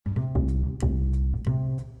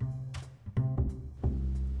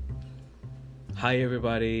Hi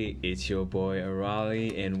everybody, it's your boy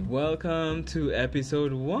Arali and welcome to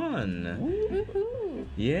episode 1.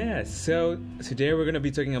 Yeah, so today we're going to be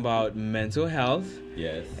talking about mental health.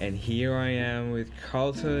 Yes. And here I am with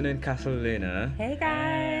Carlton and Catalina. Hey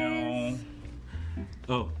guys.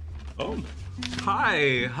 Oh.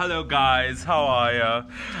 Hi. Hello guys. How are ya?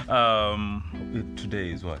 Today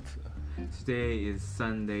is what? Today is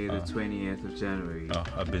Sunday the 20th of January.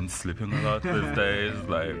 I've been sleeping a lot these days,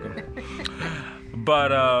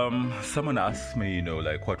 but someone asked me,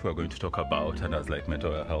 what we're going to talk about, and I was like,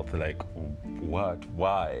 mental health, what?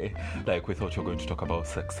 Why? We thought you were going to talk about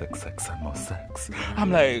sex, and more sex.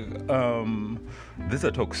 I'm like, these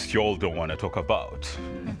are talks y'all don't want to talk about.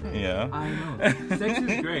 Yeah? I know. Sex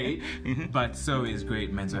is great, but so is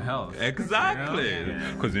great mental health. Exactly.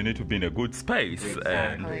 Because you need to be in a good space.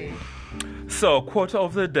 Exactly. So, quote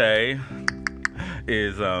of the day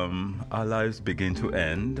is our lives begin to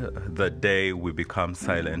end the day we become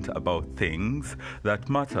silent about things that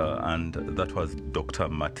matter, and that was Dr.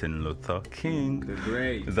 Martin Luther King.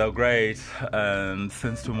 The great. And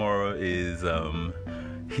since tomorrow is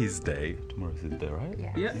his day. Tomorrow's his day, right?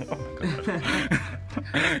 Yeah. Oh my God.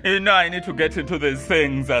 I need to get into these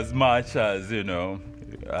things as much as, the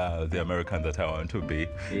American that I want to be,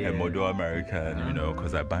 a model American,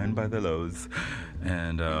 because I bind by the laws.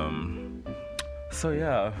 And so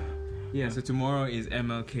tomorrow is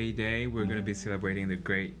MLK Day. We're going to be celebrating the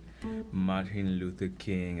great Martin Luther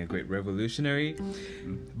King, a great revolutionary.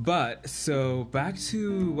 But so back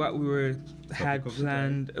to what we had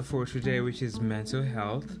planned for today, which is mental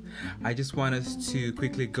health. I just want us to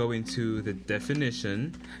quickly go into the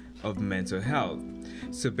definition of mental health.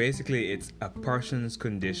 So basically, it's a person's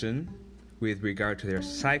condition with regard to their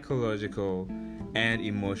psychological and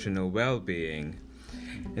emotional well-being.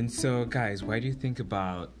 And so, guys, why do you think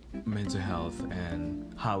about mental health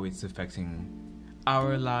and how it's affecting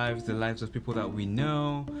our lives, the lives of people that we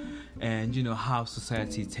know, and, how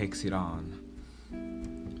society takes it on?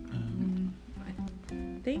 I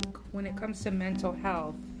think when it comes to mental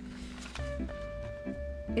health,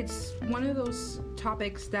 it's one of those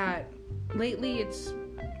topics that lately it's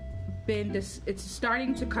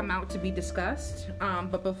starting to come out to be discussed,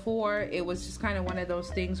 but before it was just kind of one of those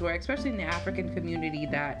things where, especially in the African community,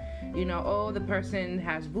 that the person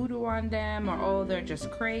has voodoo on them, or they're just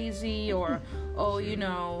crazy, or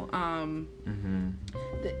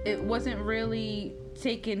it wasn't really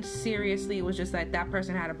taken seriously. It was just that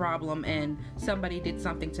person had a problem and somebody did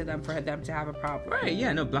something to them for them to have a problem. Right,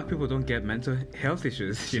 yeah, no, black people don't get mental health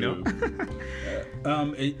issues, It's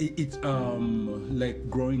like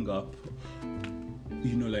growing up,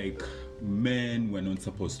 men were not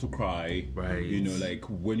supposed to cry. Right.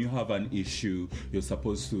 When you have an issue, you're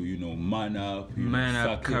supposed to, man up,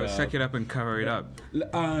 suck it up and cover it up.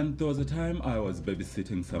 And there was a time I was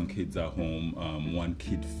babysitting some kids at home. One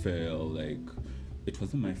kid fell, it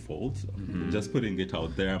wasn't my fault. Just putting it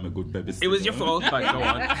out there, I'm a good babysitter. It was your fault, but go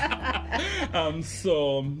on.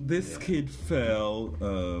 So this kid fell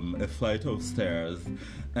a flight of stairs,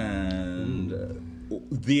 and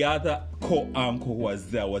the other co-uncle who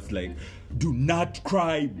was there was like, "Do not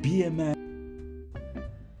cry, be a man."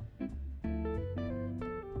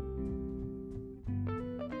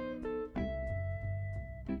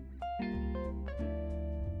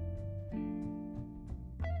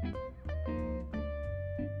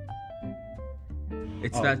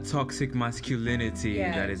 It's that toxic masculinity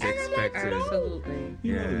that is expected. Absolutely.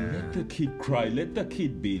 Let the kid cry. Let the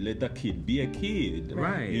kid be a kid.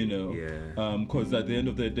 Right. Because at the end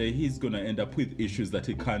of the day, he's gonna end up with issues that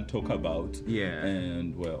he can't talk about. Yeah.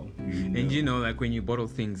 And and when you bottle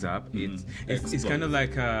things up, it's kind of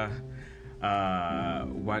like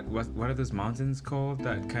what are those mountains called?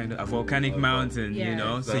 That kind of a volcanic mountain,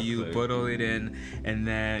 Exactly. So you bottle it in, and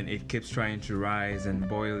then it keeps trying to rise and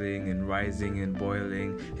boiling and rising and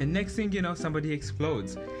boiling, and next thing you know, somebody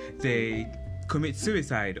explodes. They commit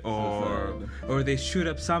suicide, or they shoot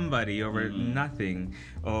up somebody over nothing,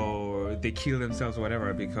 or they kill themselves,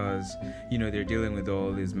 whatever, because they're dealing with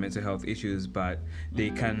all these mental health issues, but they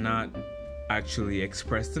cannot actually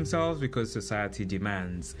express themselves because society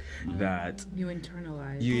demands that you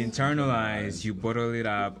internalize, you bottle it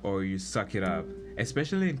up, or you suck it up,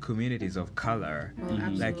 especially in communities of color.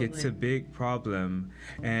 It's a big problem.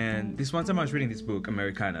 And this one time I was reading this book,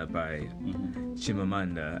 Americana, by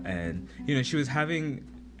Chimamanda, and she was having,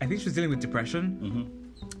 I think she was dealing with depression.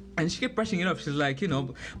 And she kept brushing it off. She's like,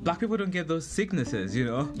 black people don't get those sicknesses,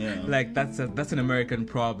 Yeah. That's an American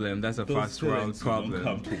problem. That's a first world problem.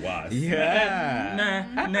 Don't come to us. Yeah.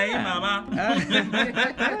 Nah, mama.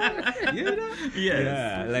 You know? Yes.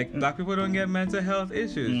 Yeah, like black people don't get mental health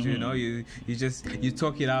issues. You know, you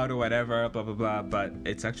talk it out or whatever, blah blah blah. But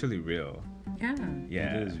it's actually real. Yeah.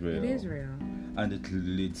 Yeah, It is real. It is real. And it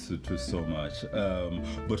leads to so much.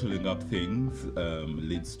 Bottling up things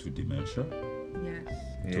leads to dementia. Yes.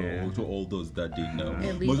 Yeah. To all those that didn't know.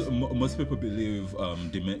 At least- Most people believe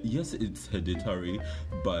yes, it's hereditary,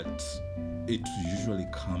 but it usually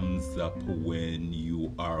comes up when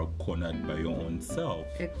you are cornered by your own self.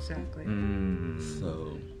 Exactly.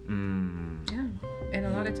 So Yeah. And a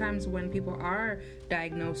lot of times when people are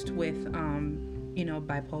diagnosed with,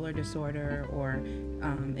 bipolar disorder or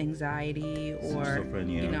anxiety or,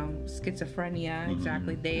 Schizophrenia. schizophrenia,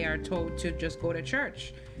 exactly, they are told to just go to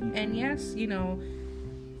church. And yes,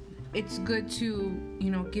 it's good to,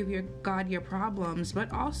 give God your problems,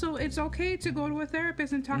 but also it's okay to go to a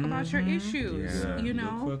therapist and talk about your issues,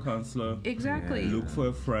 Look for a counselor. Exactly. Look for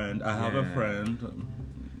a friend. I have a Yeah. friend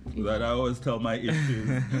that I always tell my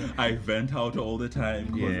issues. I vent out all the time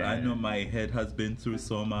because Yeah. I know my head has been through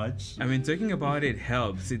so much. I mean, talking about it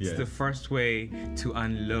helps. It's Yes. the first way to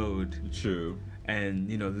unload True. and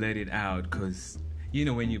let it out, because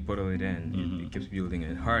when you bottle it in, it keeps building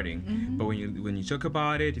and hurting. But when you talk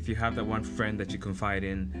about it, if you have that one friend that you confide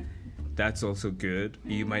in, that's also good.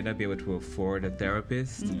 You might not be able to afford a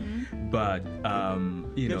therapist, but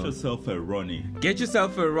Get yourself a Ronnie. get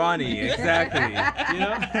yourself a Ronnie. Exactly.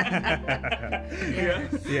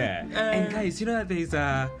 Yeah. And guys, you know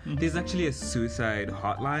that there's actually a suicide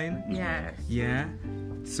hotline. Yes. Yeah.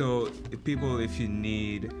 So people, if you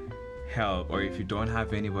need help or if you don't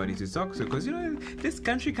have anybody to talk to, because this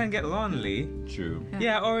country can get lonely. True.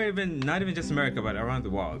 Yeah, or even not even just America, but around the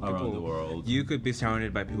world. Around the world. You could be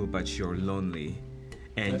surrounded by people, but you're lonely,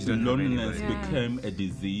 and you don't have Loneliness anybody. Yes. became a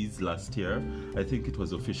disease last year. I think it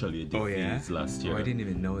was officially a disease Oh yeah, last year. Oh, I didn't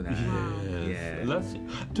even know that. Yes. Yeah. Last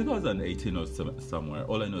 2018 or somewhere.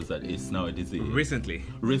 All I know is that it's now a disease. Recently,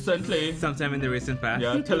 Recently. sometime in the recent past.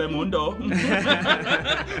 Yeah, Telemundo.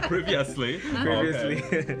 Previously. Previously.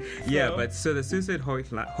 Okay. Yeah, So- but so the suicide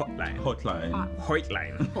hotline.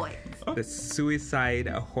 Hotline. Boy. The suicide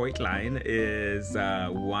hotline is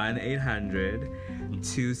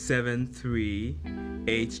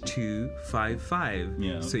 1-800-273-8255.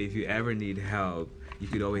 Yeah. So if you ever need help, you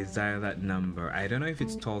could always dial that number. I don't know if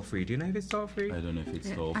it's toll free. Do you know if it's toll free? I don't know if it's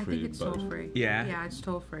toll I free, think it's but toll free. Yeah. Yeah, it's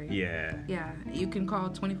toll free. Yeah. Yeah, you can call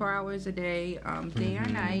 24 hours a day, day or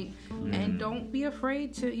night, and don't be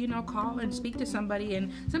afraid to, call and speak to somebody.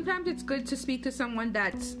 And sometimes it's good to speak to someone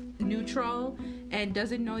that's neutral and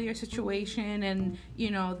doesn't know your situation, and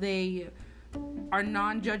they are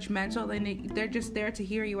non-judgmental, and they're just there to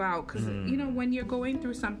hear you out. Because when you're going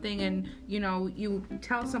through something and you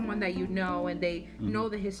tell someone that and they know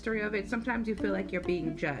the history of it, sometimes you feel like you're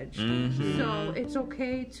being judged. So it's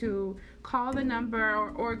okay to call the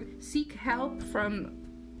number or seek help from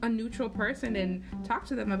a neutral person and talk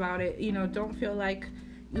to them about it. Don't feel like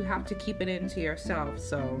you have to keep it into yourself.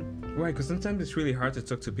 So Right, because sometimes it's really hard to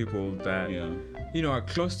talk to people that are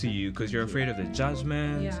close to you, because you're afraid of the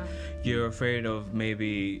judgment. Yeah. You're afraid of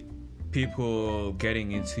maybe people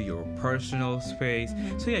getting into your personal space.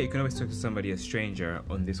 So yeah, you can always talk to somebody, a stranger,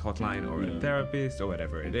 on this hotline or a therapist or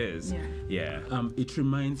whatever it is. Yeah. it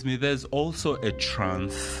reminds me, there's also a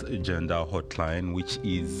transgender hotline, which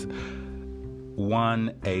is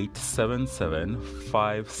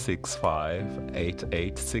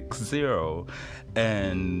 1-877-565-8860.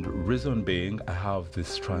 And reason being, I have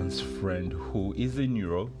this trans friend who is in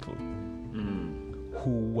Europe, who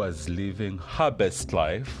was living her best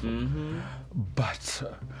life. But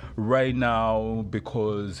right now,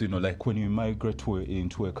 because like when you migrate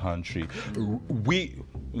into a country, we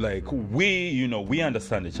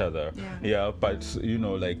understand each other. But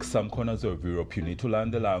like some corners of Europe, you need to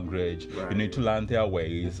learn the language, you need to learn their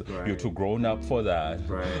ways. You're too grown up for that.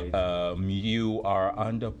 You are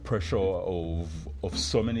under pressure of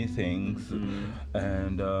so many things,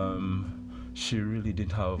 and she really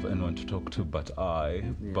didn't have anyone to talk to but I.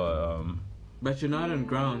 But you're not on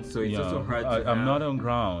ground, so it's also hard to I'm not on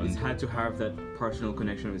ground. It's hard to have that personal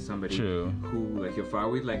connection with somebody True. who you're far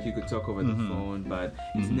with. Like you could talk over the phone, but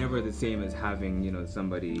it's never the same as having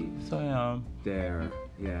somebody So yeah, there.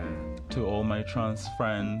 Yeah. to all my trans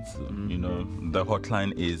friends, the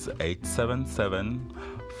hotline is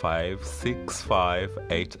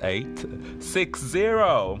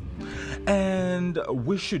 877-565-8860. And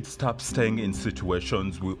we should stop staying in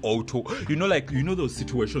situations we those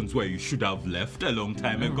situations where you should have left a long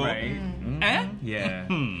time ago. Right. Yeah.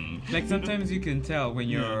 Like sometimes you can tell when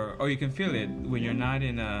you're, or you can feel it when you're not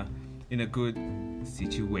in a good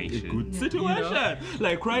situation. Good situation.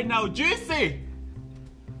 Like right now, Juicy.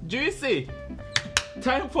 Juicy,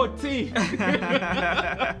 time for tea.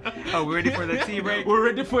 Oh, we're ready for the tea break? We're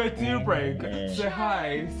ready for a tea break. Say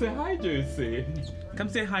hi, Juicy. Come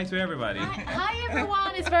say hi to everybody. Hi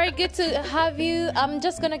everyone, it's very good to have you. I'm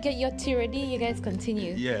just gonna get your tea ready. You guys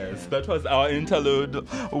continue. Yes, that was our interlude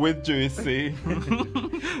with Juicy.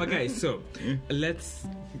 Okay, so let's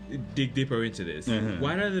dig deeper into this.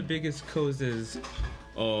 What are the biggest causes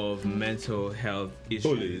of mental health issues?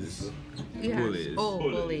 Bullies. Yes. Bullies. Oh,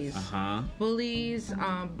 bullies. Uh-huh. Bullies,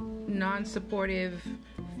 non-supportive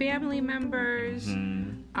family members,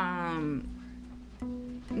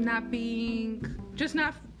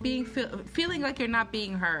 feeling like you're not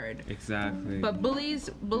being heard. Exactly. But bullies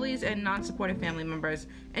and non-supportive family members,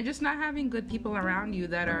 and just not having good people around you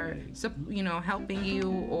that are, helping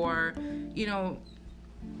you, or,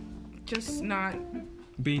 just not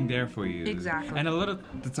being there for you. Exactly. And a lot of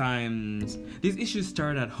the times, these issues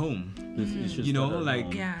start at home.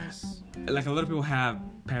 Yes. Like a lot of people have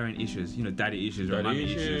parent issues, daddy issues or mommy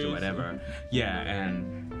issues or whatever. Yeah,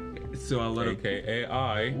 and so a lot of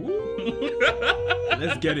AKA.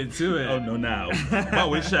 let's get into it. Oh no, now.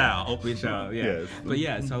 But we shall. We shall, yeah. Yes. But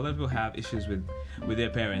yeah, so a lot of people have issues with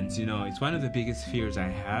their parents. It's one of the biggest fears I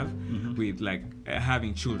have with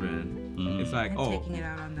having children. It's like, And taking it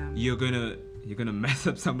out on them. you're gonna mess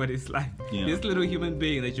up somebody's life. Yeah. This little human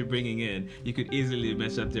being that you're bringing in, you could easily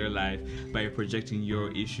mess up their life by projecting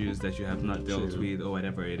your issues that you have not dealt with or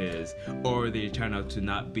whatever it is, or they turn out to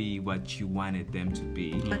not be what you wanted them to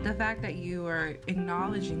be. But the fact that you are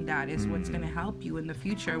acknowledging that is what's going to help you in the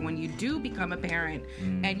future when you do become a parent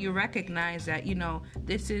and you recognize that,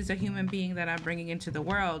 this is a human being that I'm bringing into the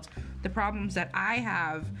world. The problems that I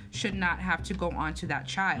have should not have to go on to that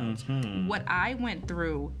child. What I went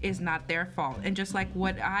through is not their fault. And just like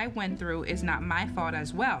what I went through is not my fault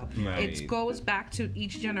as well. Right. It goes back to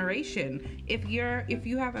each generation. If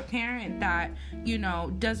you have a parent that,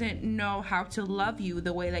 doesn't know how to love you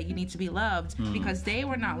the way that you need to be loved because they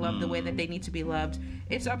were not loved the way that they need to be loved,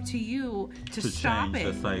 it's up to you to stop change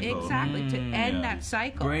it. the cycle. Exactly. To end that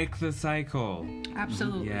cycle. Break the cycle.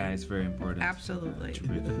 Absolutely. Yeah, it's very important. Absolutely.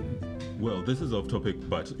 Well, this is off topic,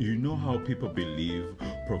 but you know how people believe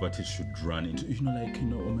poverty should run into,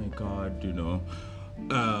 oh my God,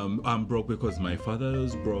 I'm broke because my father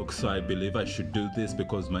is broke, so I believe I should do this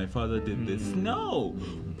because my father did this. No,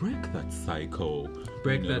 break that cycle.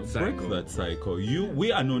 Break that cycle.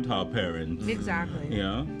 We are not our parents. Exactly.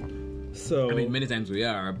 Yeah. So I mean, many times we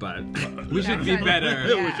are, but we should be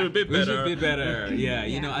better. Yeah. we should be better. We should be better. Yeah,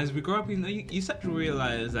 Yeah. as we grow up, you start to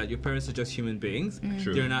realize that your parents are just human beings.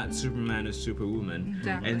 True. They're not Superman or Superwoman.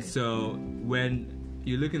 Exactly. And so when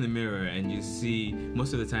you look in the mirror and you see,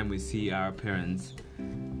 most of the time we see our parents.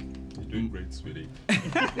 You're doing great, sweetie.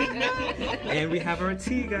 And we have our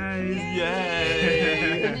tea, guys.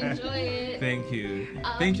 Yay! And enjoy it. Thank you.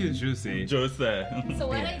 Thank you, Juicy. Jose. So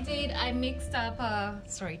what I did, I mixed up.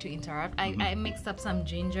 Sorry to interrupt. I mixed up some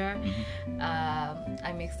ginger.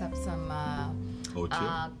 I mixed up some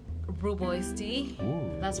Rooibos tea. Ooh.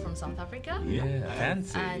 That's from South Africa. Yeah,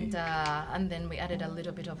 fancy. And then we added a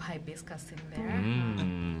little bit of hibiscus in there.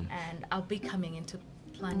 And I'll be coming into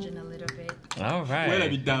plunging a little bit. All right. Well, I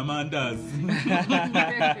be does.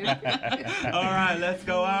 All right, let's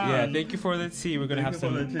go on. Yeah, thank you for the tea. We're gonna have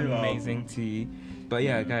some amazing tea. But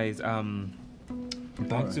yeah, guys,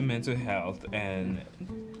 back to mental health and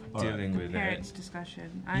dealing with Parents it.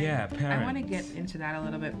 discussion. Yeah, I want to parents. get into that a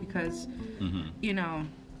little bit because,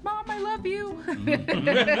 Mom, I love you.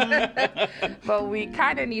 But we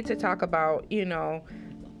kind of need to talk about,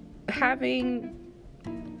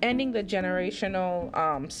 ending the generational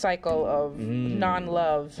cycle of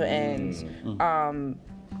non-love and,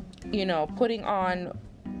 putting on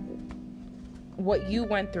what you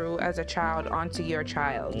went through as a child onto your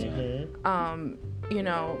child.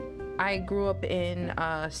 I grew up in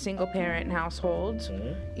a single parent household.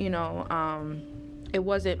 It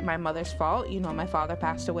wasn't my mother's fault. My father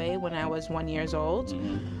passed away when I was 1 year old.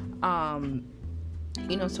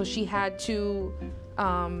 So she had to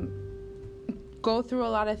go through a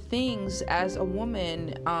lot of things as a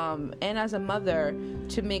woman and as a mother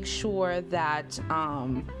to make sure that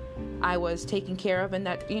I was taken care of and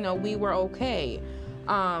that, we were okay.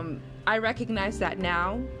 I recognize that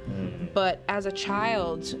now, but as a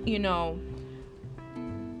child,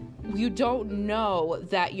 you don't know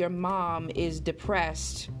that your mom is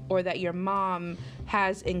depressed or that your mom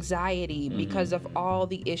has anxiety because of all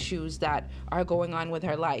the issues that are going on with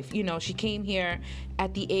her life. She came here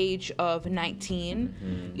at the age of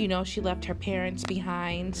 19. She left her parents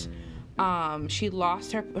behind. She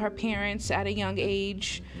lost her parents at a young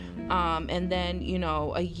age. And then, you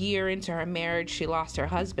know, a year into her marriage, she lost her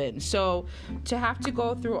husband. So to have to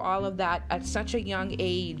go through all of that at such a young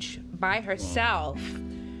age by herself,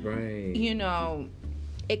 Right. you know,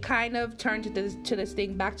 it kind of turned to this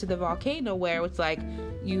thing back to the volcano where it's like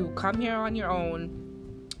you come here on your own,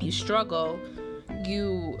 you struggle,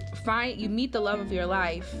 you meet the love of your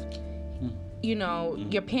life. You know,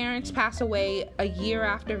 your parents pass away a year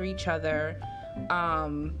after each other.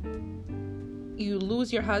 You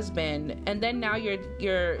lose your husband, and then now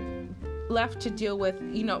you're left to deal with,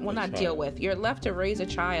 you know, well, not deal with, you're left to raise a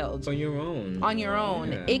child On your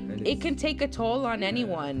own. Yeah, it can take a toll on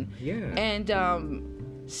anyone. Yeah. And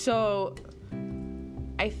so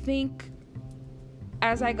I think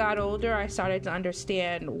as I got older, I started to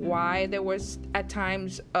understand why there was at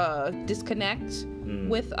times a disconnect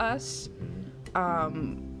with us.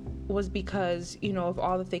 Was because, you know, of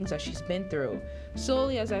all the things that she's been through.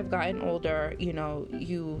 Slowly as I've gotten older, you know,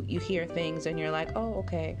 you hear things and you're like, oh,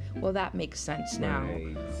 okay, well, that makes sense now.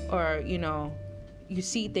 Right. Or, you know, you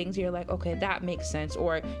see things, you're like, okay, that makes sense.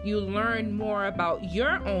 Or you learn more about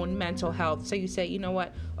your own mental health. So you say, you know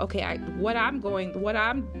what, okay, what I'm going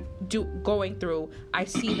through, I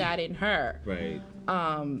see that in her. Right.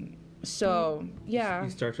 So, yeah. You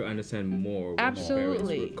start to understand more what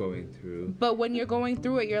Absolutely. your parents were going through. But when you're going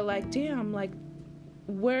through it, you're like, damn, like,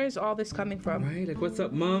 where is all this coming from? Right? Like, what's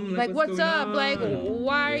up, Mom? Like, what's going up? on? Like,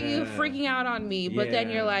 why are you Yeah. freaking out on me? But then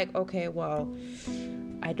Yeah. you're like, okay, well,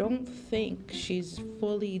 I don't think she's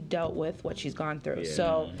fully dealt with what she's gone through. Yeah.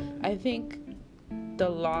 So I think the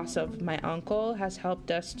loss of my uncle has helped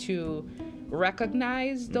us to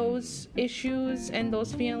recognize those issues and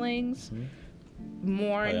those feelings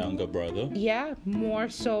more. My younger brother. Yeah, more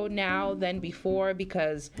so now than before,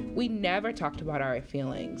 because we never talked about our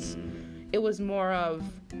feelings. It was more of,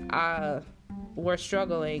 we're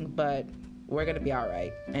struggling, but we're going to be all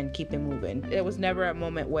right and keep it moving. It was never a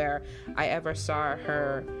moment where I ever saw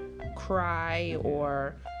her cry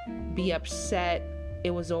or be upset.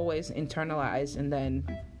 It was always internalized, and then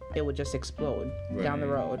it would just explode down the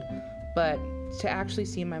road. But to actually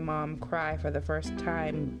see my mom cry for the first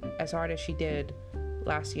time as hard as she did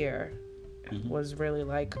last year was really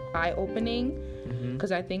like eye-opening,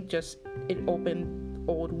 because I think just it opened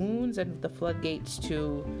old wounds and the floodgates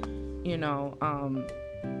to, you know,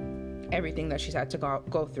 everything that she's had to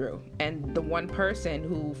go through. And the one person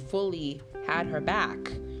who fully had her back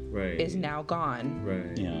is now gone.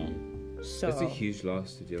 Right. Yeah. So It's a huge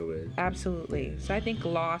loss to deal with. absolutely. So I think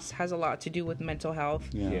loss has a lot to do with mental health.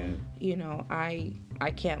 Yeah. You know, I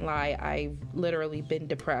can't lie, I've literally been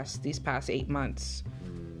depressed these past 8 months.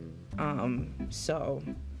 So,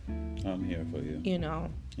 I'm here for you. you know,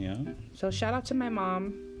 Yeah. so shout out to my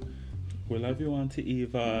mom, We love you, Auntie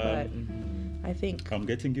Eva. but I think I'm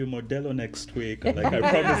getting you Modelo next week, like I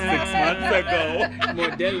promised 6 months ago.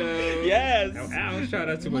 Modelo. Yes. Ow, shout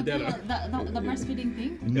out to Modelo. The breastfeeding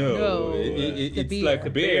thing? No, No, it's the beer. like a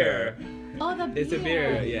beer. Oh, the beer. It's a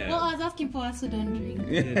beer, yeah. Well, I was asking for a Sudan drink.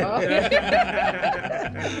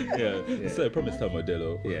 Yeah. So I promised her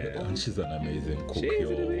Modelo. Yeah. And she's an amazing cook, She's yo.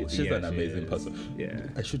 an amazing- She's yeah, an she amazing is. person. Yeah.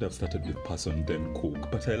 I should have started with person then cook,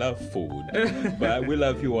 but I love food. But we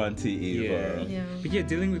love you, Auntie Eva. Yeah. But yeah,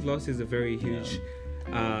 dealing with loss is a very huge,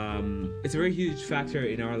 it's a very huge factor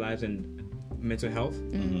in our lives and mental health,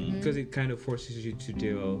 because it kind of forces you to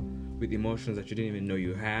deal with emotions that you didn't even know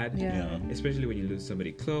you had. Yeah. Especially when you lose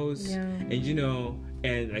somebody close. Yeah. And you know,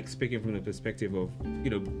 and like speaking from the perspective of, you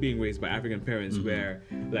know, being raised by African parents where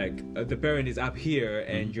like the parent is up here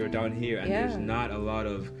and you're down here, and Yeah. there's not a lot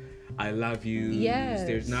of I love you. Yes.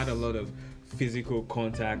 There's not a lot of physical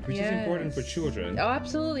contact, which is important for Yes. children. Oh,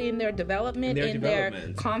 absolutely. In their development, Their in their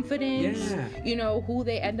development. confidence, Yeah. you know, who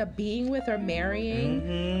they end up being with or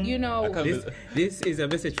marrying, you know. This is a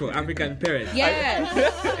message for African parents. Yes.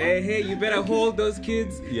 Hey, you better hold those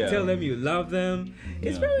kids. Yeah. Tell them you love them.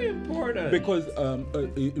 It's Yeah. very important. Because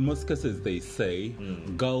in most cases they say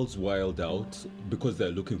girls wild out because they're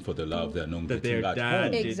looking for the love they're not That getting their at dad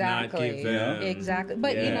home. did not Exactly. give them. Exactly.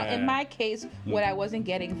 But you know, in Yeah. my case, what I wasn't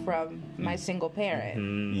getting from my single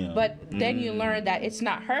parent. Yeah. But then you learn that it's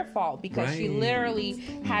not her fault, because she Right. literally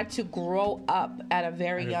had to grow up at a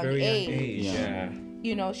very, At a young, very age. Yeah.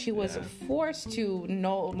 You know, she was forced to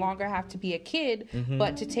no longer have to be a kid,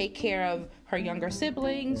 but to take care of her younger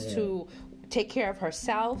siblings, to take care of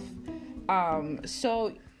herself.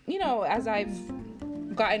 So, you know, as I've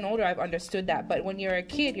gotten older, I've understood that. But when you're a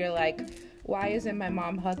kid, you're like, why isn't my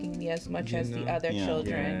mom hugging me as much as the other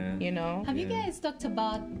children? Yeah. You know? Have you guys talked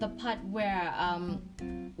about the part where,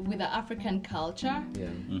 with the African culture,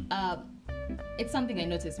 Yeah. it's something I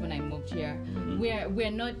noticed when I moved here. We are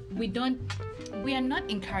not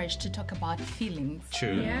encouraged to talk about feelings.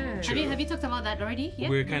 True. Yeah. True. Have you talked about that already? Yeah.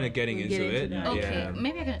 We're kind of getting into getting it. to that. Okay, Yeah.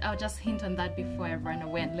 maybe I'll just hint on that before I run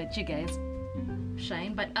away and let you guys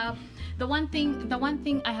shine. But the one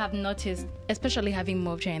thing I have noticed, especially having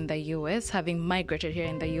moved here in the US, having migrated here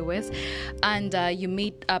in the US, and you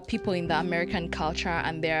meet people in the American culture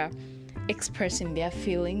and they're expressing their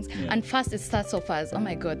feelings, and first it starts off as, oh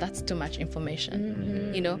my god, that's too much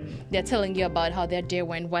information. You know, they're telling you about how their day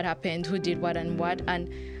went, what happened, who did what, and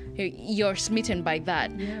you're smitten by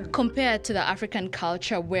that. Compared to the African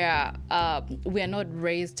culture where we are not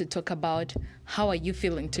raised to talk about how are you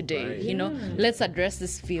feeling today. Right. You know, let's address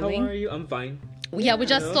this How feeling. are you? I'm fine. Yeah, we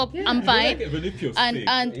just stop. I'm fine. Even if you're And- sick,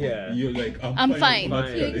 and- Yeah. you're like, I'm fine.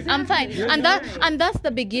 automatically. I'm fine, and that's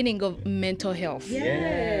the beginning of mental health.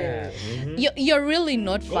 Yeah. You're really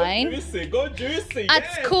not fine. Go juicy. At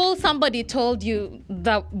yes. school, somebody told you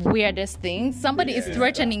the weirdest things. Somebody is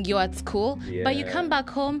threatening you at school, but you Yeah. come back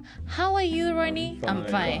home. How are you, Ronnie? I'm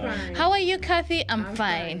fine. fine. How are you, Kathy? I'm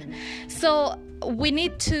fine. So we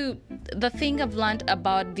need to. The thing I've learned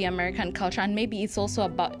about the American culture, and maybe it's also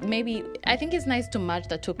about, maybe I think it's nice to merge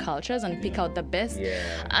the two cultures and pick out the best.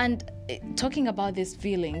 Yeah. And talking about these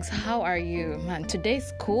feelings, how are you, man? Today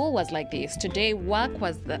school was like this. Today work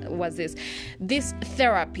was this. This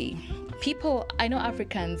therapy. People, I know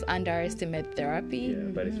Africans underestimate therapy.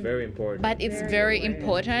 But it's very important. But it's very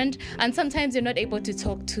important. And sometimes you're not able to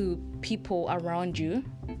talk to people around you,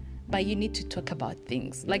 but you need to talk about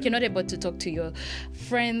things. Like you're not able to talk to your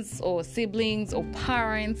friends or siblings or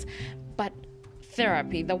parents, but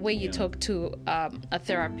therapy, the way you talk to a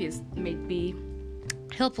therapist may be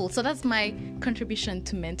helpful. So that's my contribution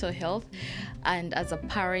to mental health, and as a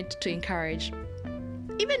parent to encourage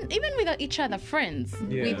even with each other, friends.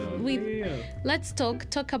 Yeah. Let's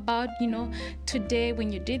talk about, today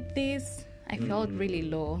when you did this, I felt really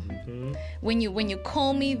low. When you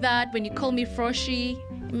call me that, when you call me Froshi,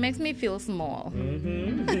 it makes me feel small.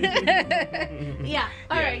 Yeah.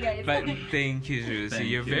 All right, guys. But thank you, Juicy. Thank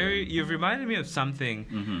You've you. reminded me of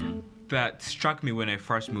something that struck me when I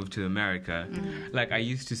first moved to America. Like I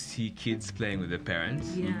used to see kids playing with their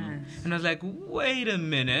parents. Yes. And I was like, wait a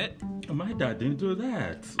minute. My dad didn't do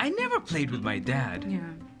that. I never played with my dad. Yeah.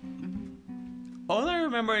 All I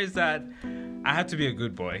remember is that I had to be a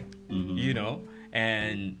good boy,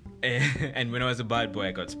 and when I was a bad boy,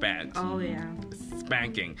 I got spanked. Oh yeah.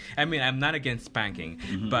 Spanking. I mean, I'm not against spanking,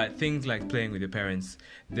 but things like playing with your parents,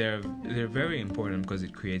 they're very important because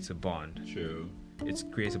it creates a bond. True. It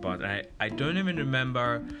creates a bond. I don't even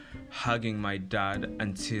remember hugging my dad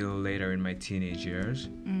until later in my teenage years,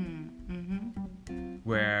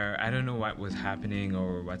 where I don't know what was happening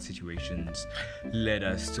or what situations led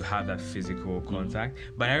us to have that physical contact.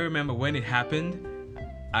 But I remember when it happened,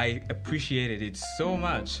 I appreciated it so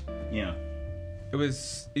much. Yeah.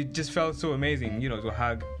 It just felt so amazing, to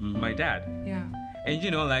hug my dad. Yeah.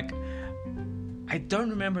 And I don't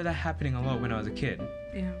remember that happening a lot when I was a kid.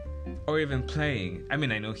 Yeah. Or even playing. I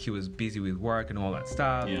mean, I know he was busy with work and all that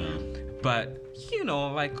stuff. Yeah. But,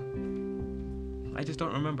 I just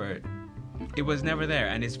don't remember it. It was never there,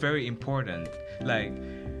 and it's very important. Like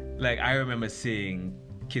I remember seeing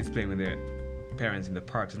kids playing with their parents in the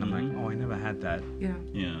parks, and I'm like, oh, I never had that. Yeah.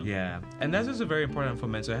 Yeah. Yeah. And that's also very important for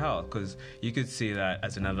mental health, because you could see that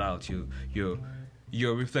as an adult,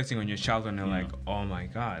 you're reflecting on your childhood, and you're like, oh my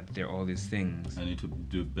God, there are all these things. I need to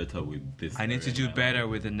do better with this. I need to do better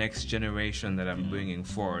with the next generation that I'm bringing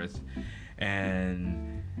forth.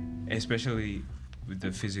 And especially with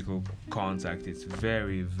the physical contact, it's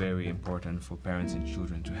very, very important for parents and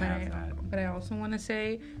children to have that. But I also want to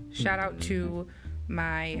say, shout out to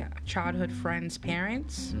my childhood friends'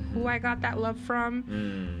 parents, who I got that love from,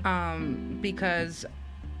 because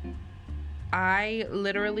I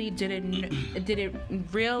literally didn't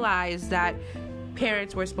realize that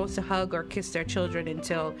parents were supposed to hug or kiss their children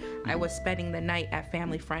until I was spending the night at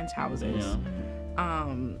family friends' houses. Yeah.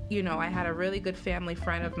 I had a really good family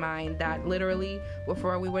friend of mine that literally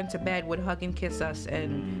before we went to bed would hug and kiss us,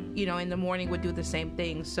 and in the morning would do the same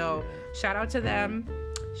thing. So shout out to them.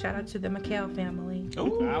 Shout out to the McHale family.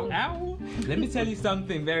 Oh, ow. Let me tell you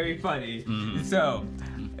something very funny. So,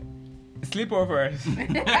 sleepovers.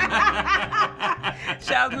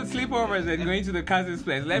 Childhood sleepovers and going to the cousin's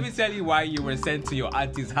place. Let me tell you why you were sent to your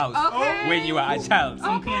auntie's house when you were a child.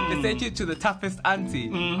 They sent you to the toughest auntie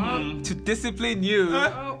to discipline you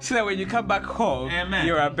so that when you come back home, Amen.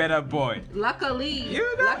 you're a better boy. Luckily, You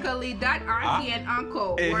know? that auntie and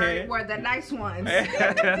uncle were the nice ones.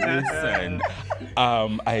 Listen,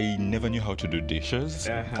 I never knew how to do dishes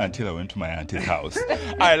until I went to my auntie's house.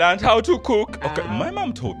 I learned how to cook. Okay, my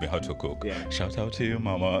mom taught me how to cook. Yeah. Shout out to you,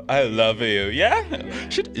 Mama. I love you. Yeah,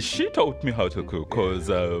 she taught me how to cook because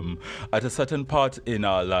at a certain part in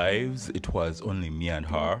our lives, it was only me and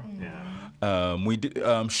her.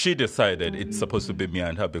 She decided it's supposed to be me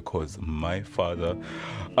and her because my father.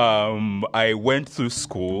 I went through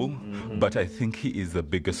school, but I think he is the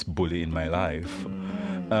biggest bully in my life.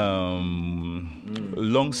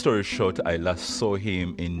 Long story short, I last saw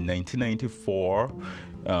him in 1994.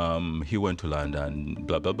 He went to London,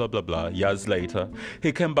 blah, blah, blah, blah, blah. Years later,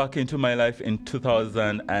 he came back into my life in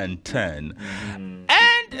 2010.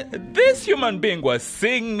 And this human being was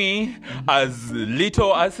seeing me as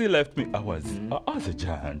little as he left me. I was a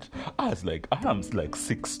giant. I am like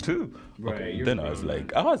 6'2". Right, Okay, you're then I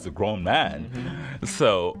was a grown man.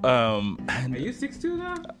 So, Are you 6'2"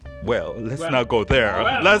 now? well, let's not go there.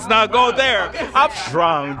 Let's not go there. I've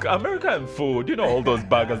shrunk. American food, you know, all those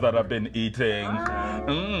burgers that I've been eating.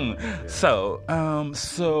 So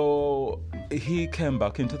he came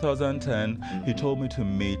back in 2010. He told me to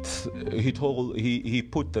meet. He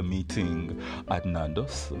put the meeting at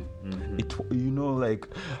Nando's. It, you know, like.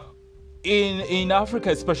 In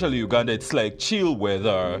Africa, especially Uganda, it's like chill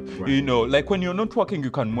weather. Right. You know, like when you're not working,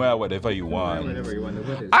 you can wear whatever you want. Whatever you want. The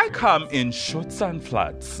weather is I great. come in shorts and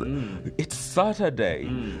flats. It's Saturday.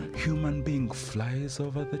 Human being flies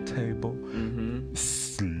over the table,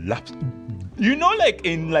 slaps. You know, like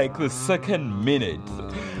in like the second minute.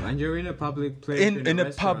 And you're in a public place. In a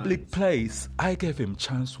restaurant. public place, I gave him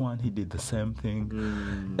chance one. He did the same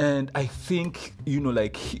thing, and I think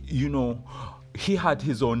he had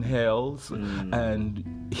his own hells,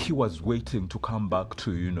 and he was waiting to come back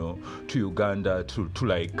to Uganda to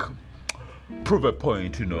like prove a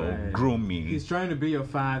point, Right. groom me. He's trying to be your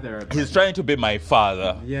father. He's trying to be my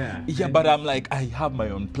father. Yeah. Yeah, but I'm like, I have my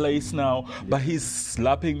own place now. But he's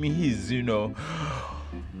slapping me. He's,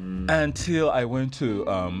 Until I went to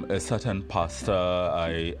a certain pastor,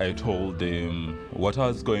 I told him what I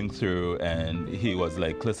was going through, and he was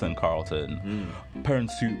like, listen, Carlton,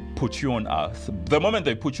 parents put you on earth. The moment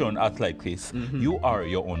they put you on earth like this, you are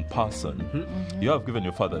your own person. You have given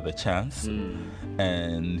your father the chance,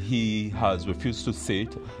 and he has refused to see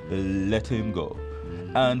it. Let him go.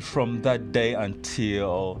 And from that day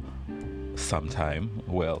until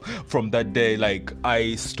from that day, like,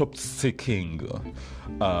 I stopped seeking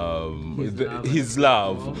his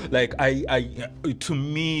love. Like, to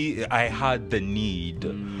me, I had the need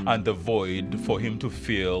and the void for him to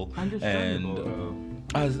fill. And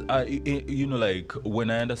as like, when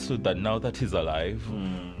I understood that now that he's alive,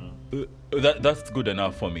 that's good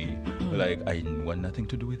enough for me. Like, I want nothing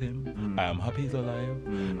to do with him. I am happy he's alive,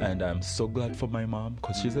 and I'm so glad for my mom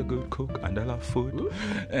because she's a good cook and I love food.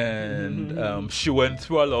 And she went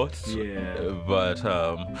through a lot. Yeah. But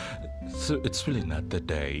so it's really not the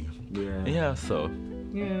day. Yeah. Yeah. So.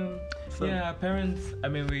 Yeah. So. Yeah.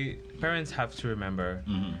 Parents have to remember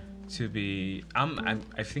to be.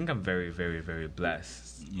 I think I'm very, very, very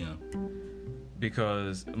blessed. Yeah.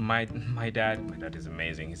 Because my dad is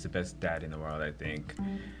amazing. He's the best dad in the world, I think.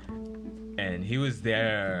 And he was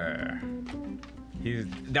there.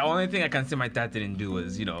 The only thing I can say my dad didn't do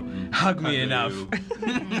was, hug me enough.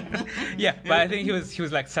 Yeah, but I think he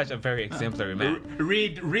was like such a very exemplary man.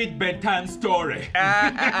 Read bedtime story.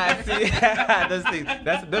 See, those things.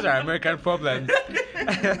 Those are American problems.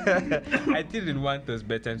 I didn't want those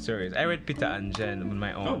bedtime stories. I read Peter and Jen on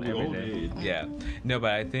my own every day. Yeah. No,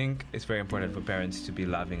 but I think it's very important for parents to be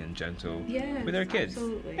loving and gentle with their kids.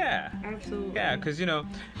 Absolutely. Yeah. Absolutely. Yeah, because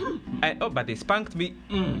but they spanked me.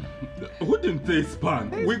 Who didn't say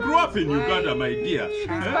spank? We grew up in Uganda, my dear.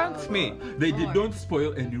 Spanked me. They did not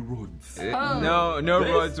spoil any roads. No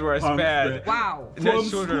They roads were spanked spared. them. Wow. No From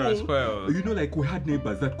children were school, spoiled. like, we had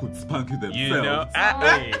neighbors that could spank you themselves.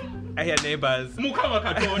 I hear neighbors. Because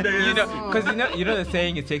Because you know the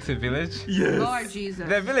saying, it takes a village. yes. Lord Jesus.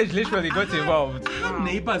 The village literally got involved,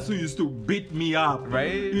 Neighbors who used to beat me up,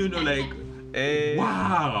 right?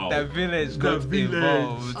 Wow. The village The got village.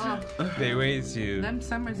 involved. They raised you. Them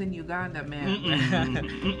summers in Uganda, man.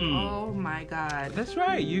 Oh my God. That's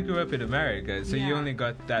right. You grew up in America, so you Yeah. only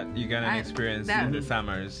got that Ugandan experience in the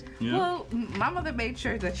summers. Yeah. Well, my mother made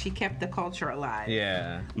sure that she kept the culture alive.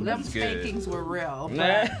 Yeah, Them that's good. spankings were real,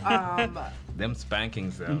 but Them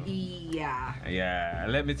spankings, though. Yeah. Yeah,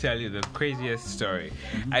 let me tell you the craziest story.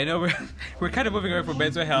 I know we're kind of moving away from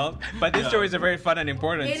mental health, but these stories are very fun and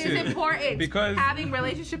important It too. is important because having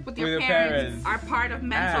relationship with your with your parents, parents. are part of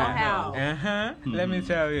mental health. Let me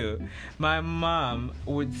tell you, my mom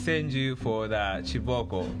would send you for the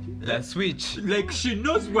chiboko, the switch. Like she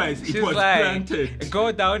knows where it She's was like, planted.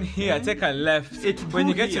 go down here, take a left. It When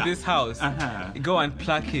you grew get to here. this house, Go and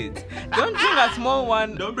pluck it. Don't bring a small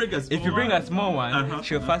one. Don't bring a small If you bring one. a small one,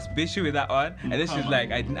 she'll first beat you with that one, and then she's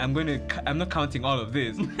like, I'm not counting all of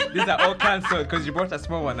this. These are all cancelled because you brought a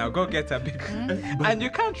small one. Now go get a big, and you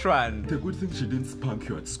can't run. The good thing she didn't spank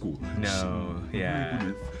you at school. No, yeah.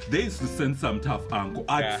 Goodness. They used to send some tough uncle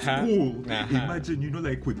at school. Imagine,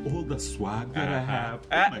 like with all the swag that I have.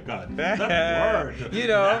 Oh my God, that word. You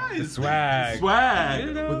know, Nice. swag. Swag.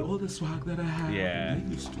 You know? With all the swag that I have. Yeah.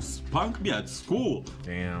 They used to spank me at school.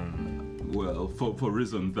 Damn. Well, for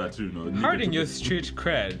reasons that needed Hurting to your be- street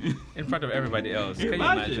cred in front of everybody else. Can you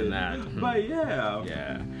imagine that? But yeah.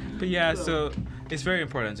 Yeah. But yeah, so it's very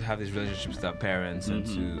important to have these relationships with our parents and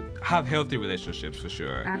to have healthy relationships for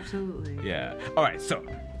sure. Absolutely. Yeah. All right, so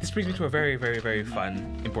this brings me to a very, very, very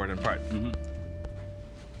fun, important part.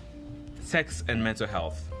 Sex and mental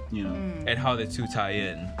health Yeah. and how the two tie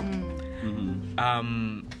in.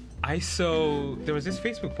 I saw there was this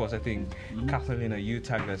Facebook post, I think, Catalina, you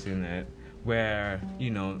tagged us in it, where,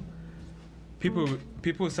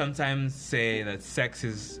 people sometimes say that sex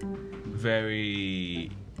is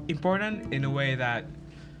very important in a way that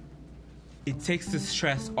it takes the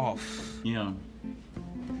stress off. Yeah.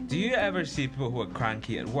 Do you ever see people who are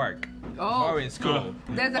cranky at work Oh. or in school?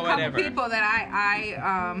 There's a or couple whatever? people that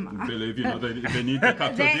I Believe they need the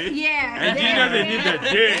cup they, today. yeah. And you know they need the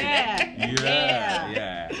dick. Yeah.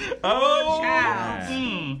 Yeah. Oh.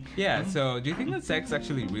 Child. Yeah, so do you think that sex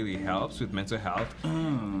actually really helps with mental health?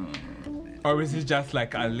 Mm. Or is it just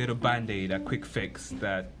like a little band-aid, a quick fix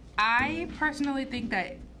that... I personally think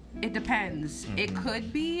that it depends. It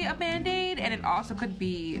could be a band-aid, and it also could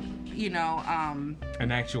be,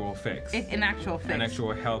 an actual fix. an actual fix. An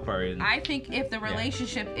actual helper in... I think if the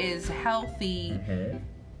relationship is healthy,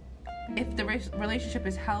 if the relationship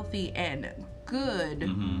is healthy and good,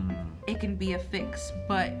 it can be a fix.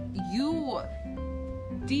 But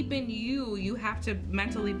deep in you have to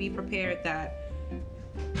mentally be prepared that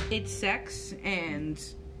it's sex and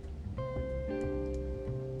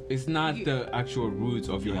It's not the actual roots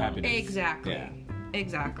of your happiness. exactly. Yeah.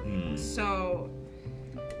 Exactly. So,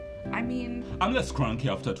 I mean, I'm less cranky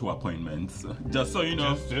after 2 appointments. Just so you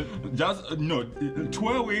know. No, 2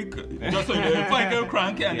 a week. Just so you know. If I get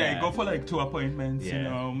cranky and I go for like 2 appointments,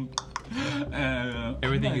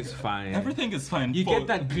 Everything is fine. Everything is fine. You get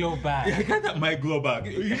that glow back. I get that my glow back.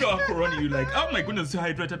 After running, you're like, oh my goodness, you're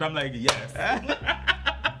hydrated. I'm like, yes.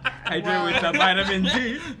 I do it with some vitamin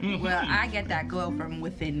D. well, I get that glow from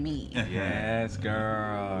within me. Yes,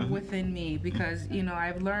 girl. Within me, because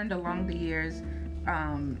I've learned along the years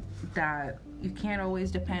that you can't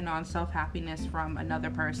always depend on self-happiness from another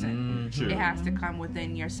person. Sure. It has to come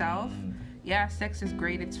within yourself. Yeah, sex is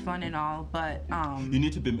great, it's fun and all, but you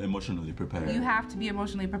need to be emotionally prepared. you have to be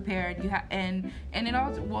emotionally prepared. And it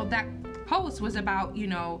also, that post was about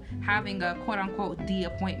having a quote unquote D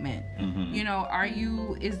appointment.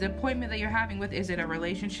 Is the appointment that you're having with, is it a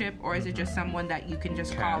relationship, or is it just someone that you can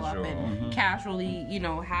just call up and casually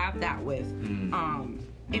have that with?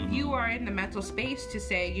 If you are in the mental space to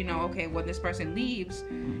say, okay, when this person leaves,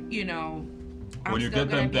 I'm when you still get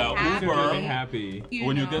them gonna be that You're Uber, happy.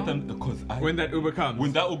 when you get them, because When that Uber comes.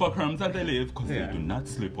 when that Uber comes and they leave, because Yeah. they do not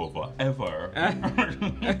sleep over ever.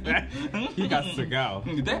 He got to go.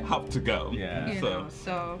 They have to go. Yeah.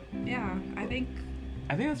 So yeah, I think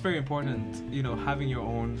that's very important, having your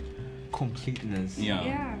own completeness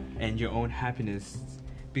yeah. and your own happiness,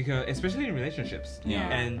 because especially in relationships. Yeah.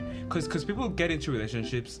 And because people get into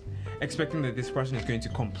relationships expecting that this person is going to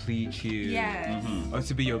complete you. Yes. Or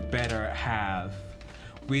to be your better half,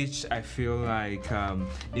 which I feel like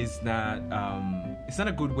is not it's not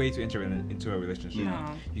a good way to enter into a relationship.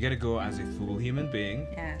 No. You gotta go as a full human being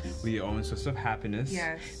Yes. with your own source of happiness.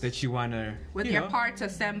 Yes. That you wanna With your parts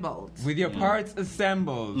assembled. with your parts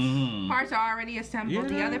assembled. Parts are already assembled.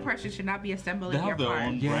 The Yeah. other person should not be assembling They your have their parts.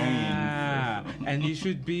 own Yeah, and you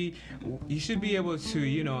should be able to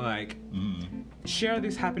share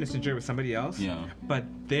this happiness and joy with somebody else. Yeah. But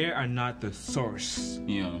they are not the source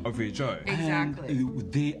Yeah. of your joy. Exactly.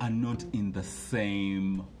 And they are not in the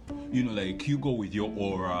same, like you go with your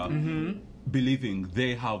aura, believing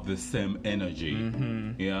they have the same energy.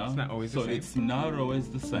 Yeah. It's not always the so same. it's not always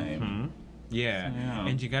the same. Yeah. Yeah.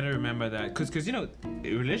 And you gotta remember that because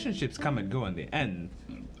relationships come and go and they end.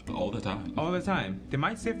 All the time. All the time. They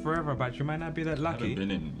might say forever, but you might not be that I haven't lucky.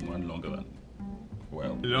 been in one longer than.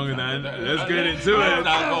 Well, Longer than. Let's get into Let's it.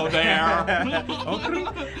 not go there. Okay.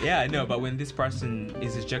 Yeah, no, but when this person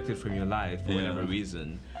is ejected from your life for whatever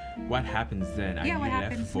reason, what happens then? Are Yeah, you what left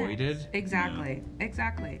happens voided? next? Exactly.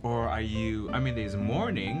 Exactly. Or are you, I mean, there's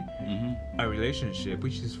mourning, a relationship,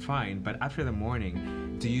 which is fine, but after the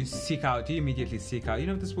mourning, do you immediately seek out,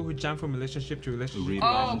 those people who jump from relationship to relationship?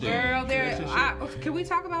 Oh, relationship, girl, relationship? can we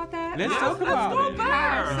talk about that? Let's talk about it.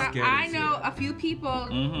 Let's get I into know it. a few people.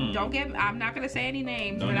 I'm not gonna say any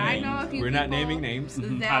names, No but I know a names. few. We're not people naming names.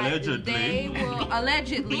 That Allegedly. they will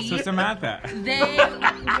allegedly. So Samantha. They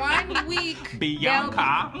 1 week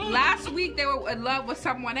Bianca. last week they were in love with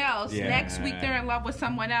someone else. Yeah. Next week they're in love with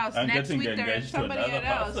someone else. And Next getting week they're in engaged to somebody another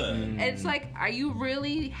else. person. It's like, are you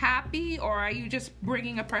really happy, or are you just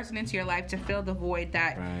bringing a person into your life to fill the void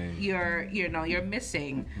that Right. you're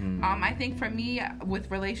missing? I think for me,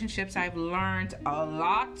 with relationships, I've learned a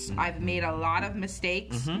lot. I've made a lot of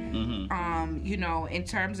mistakes. In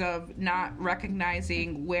terms of not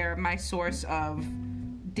recognizing where my source of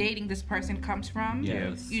dating this person comes from.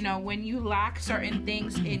 Yes. When you lack certain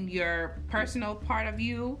things in your personal part of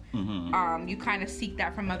you, you kind of seek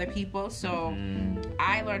that from other people. So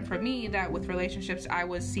I learned for me that with relationships, I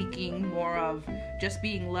was seeking more of just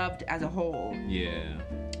being loved as a whole. Yeah.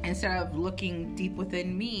 Instead of looking deep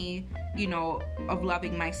within me, of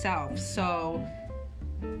loving myself. So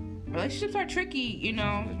relationships are tricky,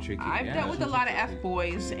 tricky, I've yeah. dealt with a lot of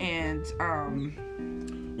F-boys, and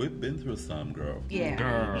We've been through some, girl. yeah,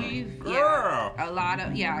 Girl. Girl. a lot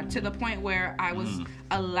of, to the point where I was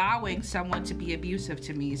allowing someone to be abusive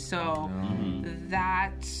to me. So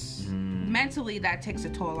that mentally, that takes a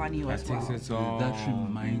toll on you as well. That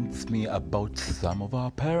reminds me about some of our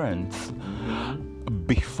parents.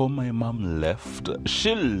 Before my mom left,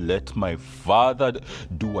 she let my father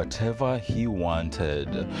do whatever he wanted.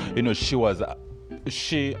 I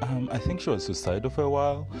think she was suicidal for a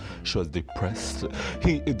while. She was depressed.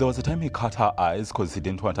 There was a time he cut her eyes because he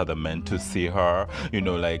didn't want other men to see her.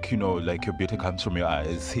 Like your beauty comes from your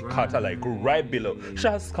eyes. He cut her like right below. She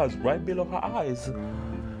has scars right below her eyes.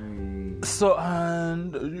 So,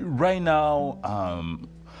 and right now,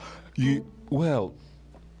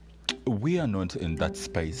 we are not in that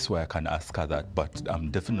space where I can ask her that, but I'm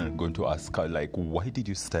definitely going to ask her, like, why did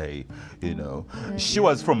you stay? She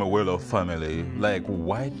was from a well-off family. Like,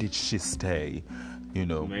 why did she stay? Maybe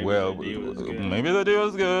the deal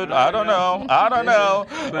was good. I don't know. I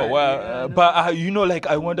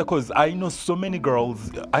wonder, because I know so many girls.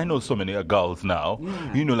 I know so many girls now.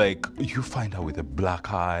 Yeah. You find her with a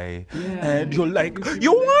black eye, and you're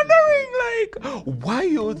wondering, why are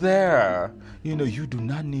you there? You do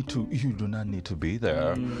not need to be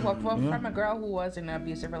there. Well, from a girl who was in an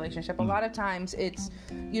abusive relationship, a lot of times it's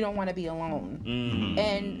you don't want to be alone,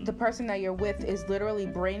 and the person that you're with is literally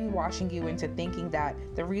brainwashing you into thinking that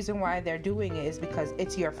the reason why they're doing it is because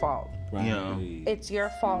it's your fault. Right. Yeah. It's your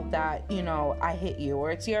fault that I hit you,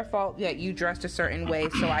 or it's your fault that you dressed a certain way,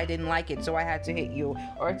 so I didn't like it, so I had to hit you,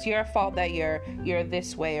 or it's your fault that you're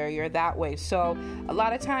this way or you're that way. So a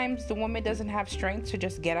lot of times the woman doesn't have strength to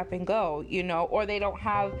just get up and go, or they don't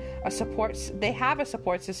have a support. They have a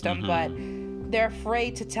support system, but they're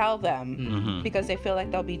afraid to tell them because they feel like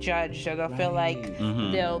they'll be judged, or they'll feel like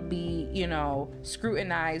they'll be,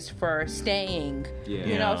 scrutinized for staying.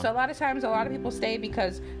 Yeah. So a lot of times, a lot of people stay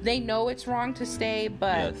because they know it's wrong to stay,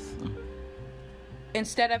 but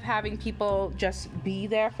instead of having people just be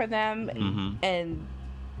there for them and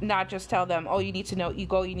not just tell them, oh, you need to know, you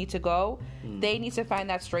need to go, they need to find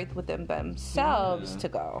that strength within themselves to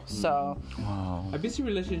go. So abusive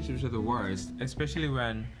relationships are the worst, especially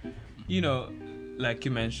when like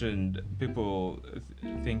you mentioned, people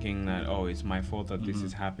thinking that, oh, it's my fault that this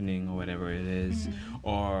is happening, or whatever it is,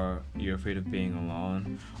 or you're afraid of being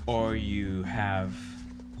alone, or you have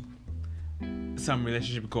some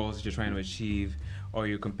relationship goals that you're trying to achieve, or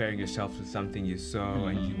you're comparing yourself to something you saw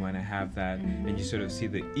and you want to have that, and you sort of see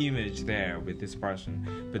the image there with this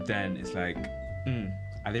person, but then it's like,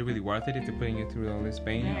 are they really worth it if they're putting you through all this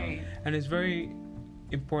pain? Right. And it's very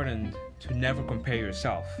important to never compare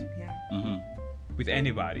yourself with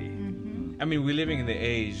anybody. I mean, we're living in the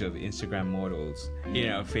age of Instagram models in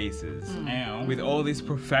our faces with all this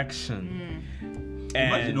perfection.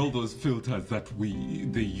 And imagine all those filters that they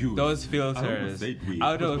use. Those filters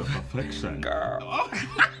out of perfection. Girl.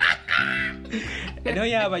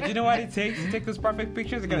 But you know what it takes to take those perfect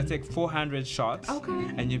pictures? It's gonna take 400 shots,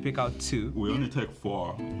 and you pick out 2. We only take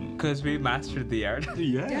 4 because we mastered the art.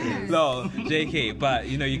 Yes. Lol, JK. But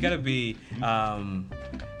you gotta be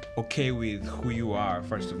okay with who you are,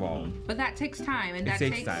 first of all. But that takes time, and It that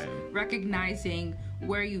takes takes time. recognizing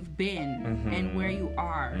where you've been and where you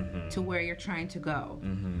are to where you're trying to go.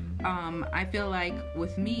 I feel like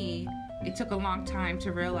with me, it took a long time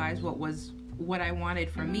to realize what I wanted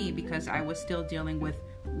for me, because I was still dealing with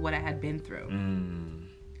what I had been through.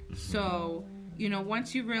 So, you know,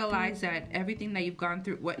 once you realize that everything that you've gone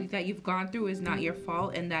through is not your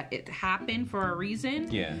fault, and that it happened for a reason,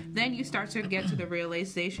 then you start to get to the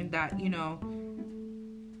realization that, you know,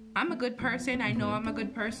 I'm a good person. I know I'm a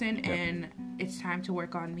good person, and it's time to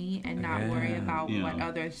work on me and not worry about what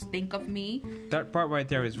others think of me. That part right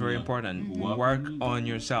there is very important. Work on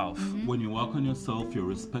yourself. When you work on yourself, you're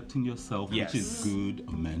respecting yourself, Yes. which is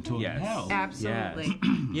good mental health. Absolutely.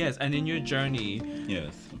 Yes, and in your journey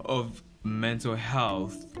Yes. of mental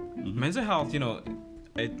health, you know,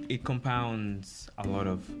 it compounds a lot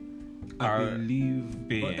of I our believe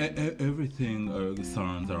being. everything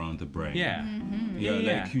surrounds around the brain. Yeah.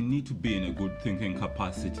 Like you need to be in a good thinking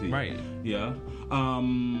capacity. Right. Yeah.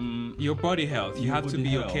 Your body health, you Your have to body be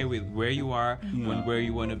health. okay with where you are and where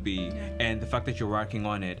you want to be, and the fact that you're working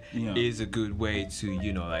on it is a good way to,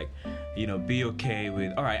 you know, like, you know, be okay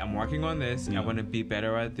with, all right, I'm working on this, I want to be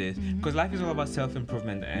better at this, because life is all about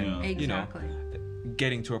self-improvement and you know, Exactly.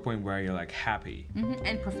 getting to a point where you're like happy.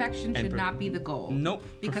 And perfection should not be the goal. Nope.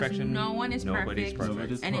 Because Perfection, no one is nobody's perfect.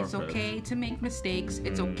 perfect. And it's okay to make mistakes.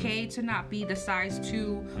 It's okay to not be the size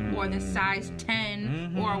 2 or the size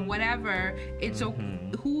 10 or whatever. It's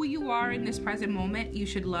who you are in this present moment, you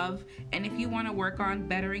should love. And if you want to work on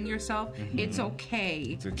bettering yourself, it's okay.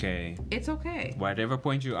 It's okay. It's okay. Whatever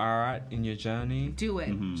point you are at in your journey, Do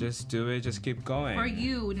it. just do it. Just keep going. For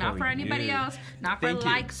you, not for anybody you. else, not for Thank you.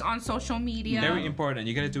 likes on social media. Very important.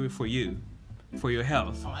 You gotta do it for you, for your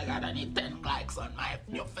health. Oh my God! I need 10 likes on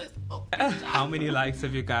your Facebook. How many likes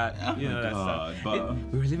have you got? You know that God, stuff. but-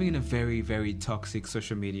 We're living in a very, very toxic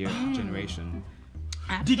social media generation.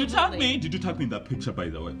 Did you tag Absolutely. me? Did you tag me in that picture, by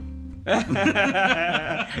the way?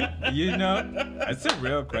 You know, that's a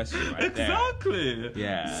real question right there. Exactly.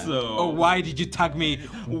 Yeah. So. Oh, why did you tag me?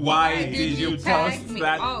 Why did you tag post me?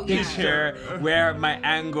 that Oh, yeah. picture where my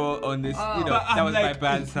angle on this, you know, But that I'm was like, my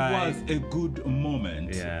bad side. It was a good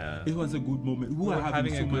moment. Yeah. It was a good moment. We were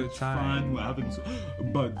having so a good much time. fun. We were having so.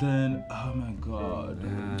 But then, oh my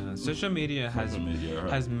God. Social media has Social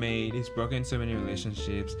media. it's broken so many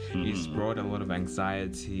relationships. It's brought a lot of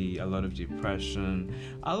anxiety, a lot of depression,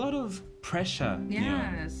 a lot of pressure.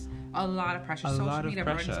 Yes. A lot of pressure. Social lot of media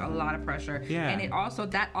brings pressure. a lot of pressure. Yeah. And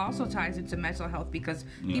that also ties into mental health, because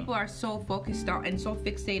people are so focused on and so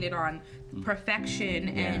fixated on perfection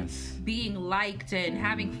and being liked and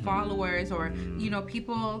having followers, or you know,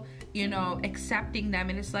 people, you know, accepting them.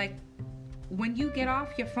 And it's like, when you get off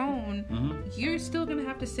your phone, you're still gonna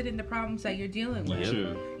have to sit in the problems that you're dealing with.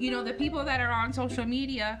 True. You know, the people that are on social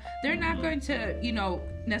media, they're not going to, you know,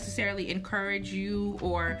 necessarily encourage you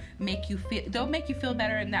or make you feel. They'll make you feel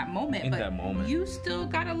better in that moment. In but that moment. you still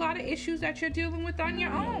got a lot of issues that you're dealing with on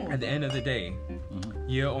your own. At the end of the day,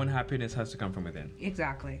 your own happiness has to come from within.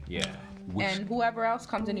 Exactly. Yeah. And whoever else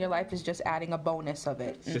comes in your life is just adding a bonus of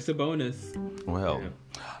it. It's just a bonus. Well,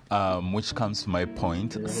 which comes to my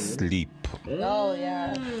point, sleep. Oh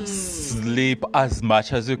yeah. Sleep as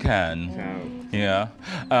much as you can. Yeah.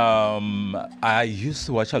 I used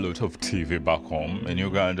to watch a lot of TV back home in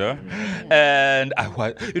Uganda. And I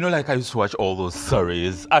used to watch all those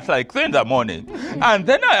series at like 3 in the morning. And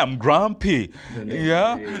then I am grumpy.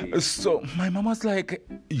 Yeah. So my mom was like,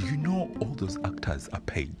 you know, all those actors are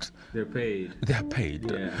paid. They're paid. They're paid.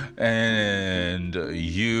 Yeah. And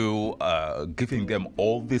you are giving them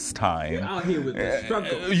all this time. Out here with the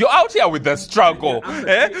struggle. You're out here with the struggle,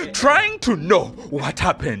 Yeah, I'm trying to know what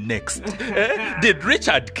happened next. Did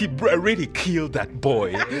Richard really kill that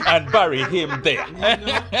boy and bury him there?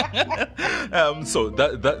 So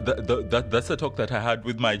that's a talk that I had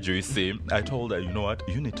with my Juicy. I told her, you know what,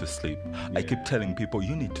 you need to sleep. I keep telling people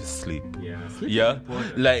you need to sleep. Yeah, sleep is Yeah,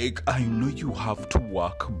 important. like I know you have to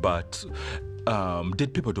work, but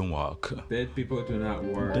dead people don't work. Dead people do not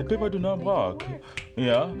work. Dead people do not work.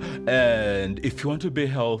 Yeah. And if you want to be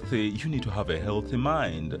healthy, you need to have a healthy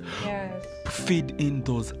mind. Yes. Feed in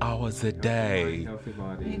those hours a day. Healthy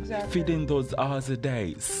body. Exactly. Feed in those hours a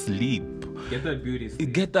day. Sleep. Get that beauty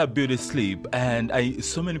sleep. Get that beauty sleep. And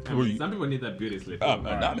so many people. Some people need that beauty sleep.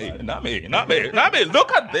 Not me.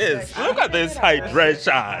 Look at this. Look at this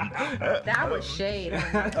hydration. That was shade.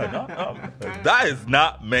 That is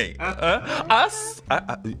not me.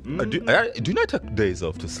 Do you not take days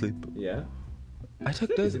off to sleep? Yeah. I take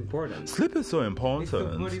Sleep days. is important. Sleep is so It's the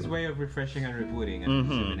important. body's way of refreshing and rebooting and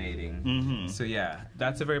rejuvenating. Mm-hmm. So yeah,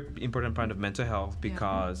 that's a very important part of mental health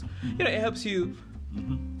because you know it helps you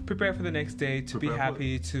prepare for the next day, to be Prepare for-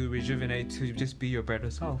 happy, to rejuvenate, to just be your better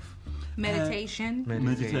self. Meditation.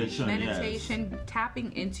 Meditation.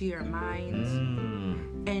 Tapping into your minds,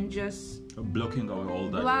 and just Blocking out all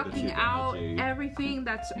that blocking negative out energy. everything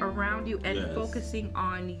that's around you and Yes. focusing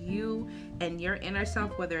on you and your inner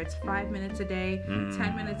self, whether it's 5 minutes a day,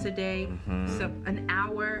 10 minutes a day, an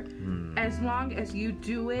hour. As long as you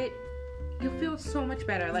do it, you feel so much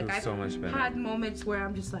better. Like I've so much better. had moments where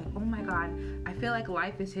I'm just like, oh my god, I feel like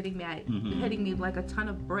life is hitting me like a ton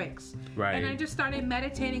of bricks. Right. And I just started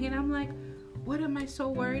meditating, and I'm like, what am I so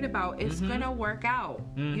worried about? It's gonna work out.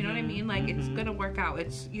 You know what I mean? Like it's gonna work out.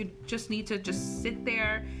 You just need to just sit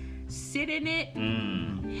there, sit in it,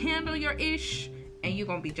 handle your ish, and you're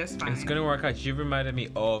gonna be just fine. It's gonna work out. You reminded me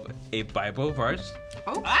of a Bible verse.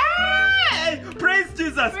 Oh, Hey, praise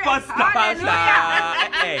Jesus, Pastor.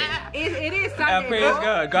 Hallelujah. Hey, it is Sunday. praise bro.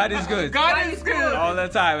 God. God is good. God is good. All the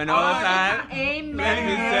time and all the time. Amen. Let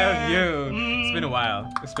me tell you. It's been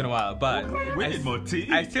a while. But We need more tea.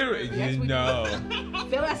 I still, Yes, you we do. know.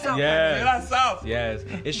 Fill us up. Yes. up. Yes.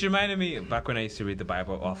 It's reminded me back when I used to read the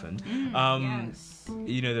Bible often. Yes.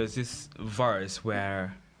 You know, there's this verse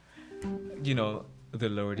where, you know, the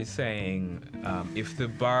Lord is saying, if the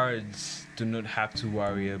birds do not have to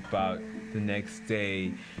worry about the next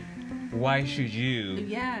day, why should you?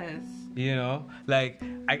 Yes. You know, like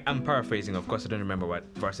I'm paraphrasing. Of course, I don't remember what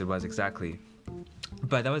verse it was exactly,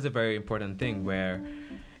 but that was a very important thing where,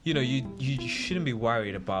 you know, you shouldn't be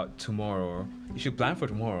worried about tomorrow. You should plan for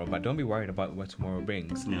tomorrow, but don't be worried about what tomorrow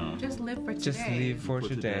brings. Yeah. Just live for today. Just live for For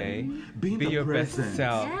today. today. Be in Be the your present. best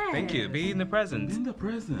self. Thank you. Yes. Be in the present. In the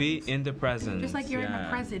present. Be in the present. Just like you're in Yeah. the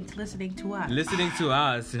present listening to us. Listening to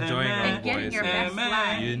us, enjoying Amen. our And getting voice. your best Amen.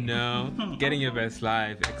 life. You know, getting your best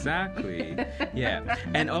life. Exactly. Yeah.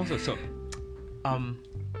 And also, so,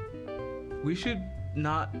 we should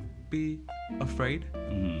not be afraid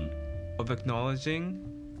of acknowledging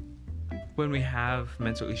when we have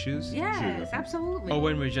mental issues Yes, absolutely. or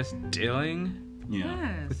when we're just dealing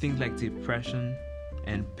Yeah. with Yes. things like depression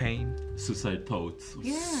and pain, Suicide thoughts.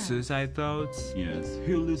 Yeah. suicide thoughts. Yes.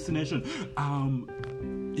 Hallucination.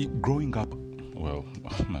 Growing up. Well,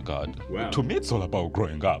 oh my God. Wow. To me, it's all about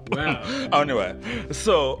growing up. Wow. Anyway,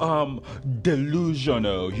 so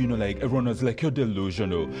delusional. You know, like everyone was like, "You're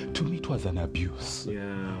delusional." To me, it was an abuse.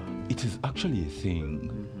 Yeah. It is actually a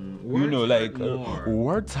thing. You Words know, like hurt more.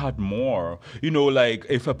 words had more. You know, like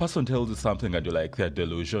if a person tells you something and you're like, they're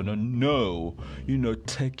delusional, no. You know,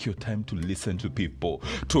 take your time to listen to people.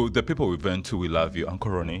 To the people we went to, we love you.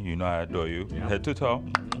 Uncle Ronnie, you know I adore you. Yeah. Head to toe.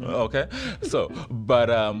 Okay. So, but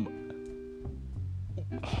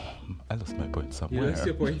I lost my point somewhere. You lost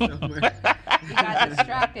your point somewhere. You got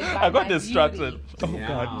distracted. By I got my distracted. beauty. Oh Yeah.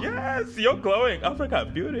 God, yes, you're glowing,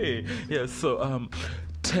 African beauty. Yes, so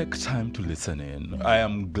take time to listen in. I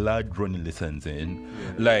am glad Ronnie listens in.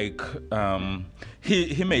 Like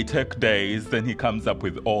he may take days, then he comes up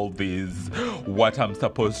with all these what I'm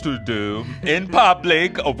supposed to do in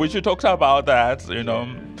public, of which you talked about that, you know.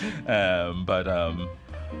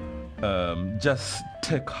 Just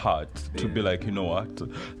take heart to be like, you know what,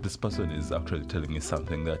 this person is actually telling me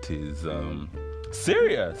something that is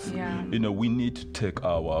serious. Yeah. You know, we need to take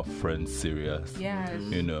our friends serious. Yes.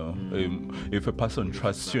 You know, if a person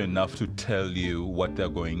trusts you enough to tell you what they're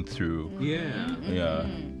going through, Yeah.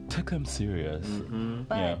 take them serious.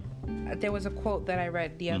 But Yeah. there was a quote that I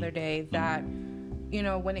read the other day that, you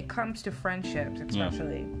know, when it comes to friendships,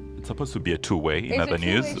 especially, It's supposed to be a two-way in it's other a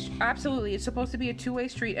two-way news. absolutely, it's supposed to be a two-way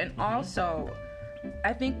street. And also,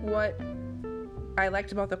 I think what I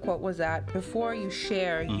liked about the quote was that before you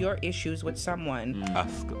share your issues with someone,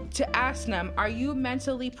 Ask. to ask them, are you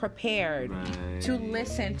mentally prepared to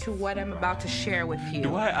listen to what I'm about to share with you?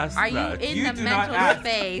 Do I ask Are that? you in You the do not mental ask.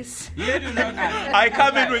 space? You do not. I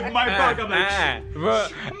come in with my bag. I'm like, Bro,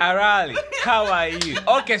 Arali, how are you?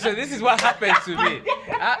 Okay, so this is what happened to me.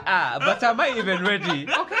 But am I even ready?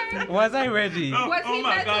 Okay. Was I ready? Was he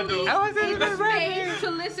my God, mentally I wasn't in the even ready. space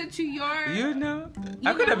to listen to your... You know,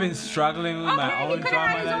 I could have been struggling with my Okay, he own could have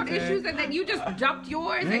had his trauma own that day. issues and then you just dumped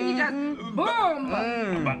yours and he just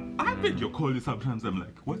boom. I think you call you sometimes. I'm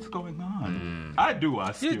like, what's going on? I do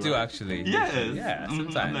ask you. You do actually. Yes. Yeah, I'm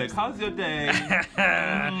sometimes. like, how's your day?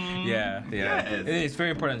 Yeah. Yes. It's very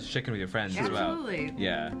important to check in with your friends as well. Absolutely.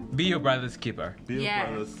 Yeah. Be your brother's keeper. Be your Yes.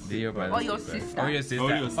 brothers. Be your brother's Or your keeper. sister. Or your sister. Or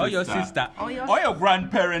your Or your sister. sister. Or your Or your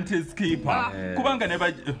grandparents Covenant's keeper. Kubanga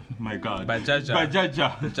never. My God. Bajaja.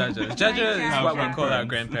 Bajaja. Jaja is what we call our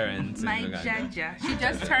grandparents. My Jaja. She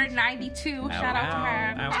just turned 92. Shout out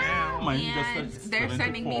to her. Mine And just like they're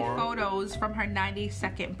sending me 74. photos from her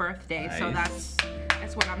 92nd birthday. So Nice.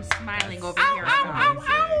 that's what I'm smiling over here about.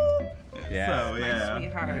 Yeah. So, My yeah.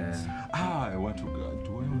 sweetheart. I want to go.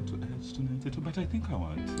 Do I want to age to 92? But I think I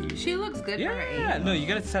want to. She looks good for her Yeah, age. no, you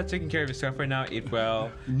gotta start taking care of yourself right now. Eat well.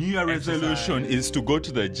 New Year Exercise. resolution is to go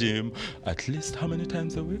to the gym at least how many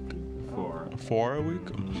times a week? 4 a week?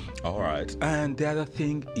 All right. And the other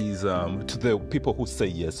thing is to the people who say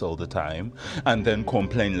yes all the time and then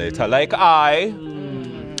complain later, like I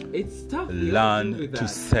It's tough. learn to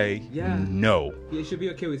say no. You should be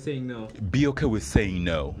okay with saying no. Be okay with saying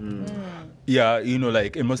no. Yeah, you know,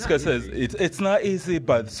 like in most cases, it's not easy,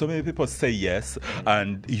 but so many people say yes,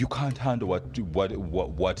 and you can't handle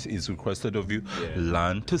what is requested of you. Yeah.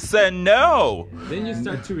 Learn to say no. Then you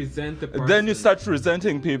start to resent the person. Then you start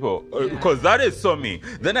resenting people because that is so me.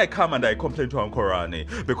 Then I come and I complain to Uncle Rani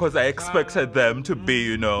because I expected them to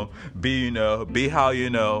be how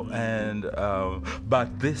and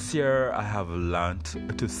but this year I have learned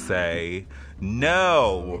to say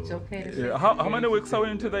no. It's okay to say Yeah, how many weeks are we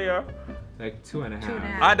into the year? Like 2.5. 2.5.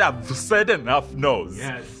 And I've said enough no's.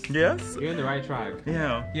 Yes. Yes? You're in the right track.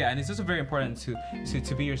 Yeah. Yeah, and it's also very important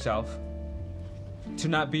to be yourself. To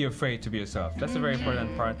not be afraid to be yourself. That's a very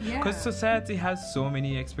important part. Because society has so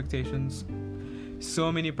many expectations,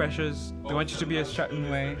 so many pressures. They want you to be a certain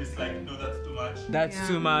way. It's like, no, that's too much. That's Yeah.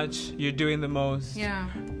 too much. You're doing the most. Yeah.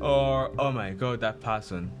 Or, oh my God, that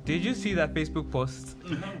person. Did you see that Facebook post?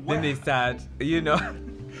 Where? Then they start,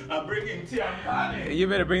 I'm bringing tea and honey. you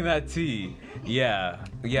better bring that tea. Yeah,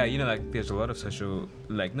 like there's a lot of social,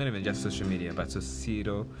 like not even just social media, but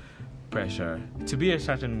societal pressure to be a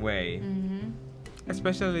certain way.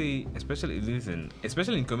 Especially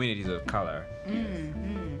in communities of color.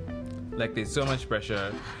 Like there's so much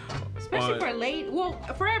pressure. Especially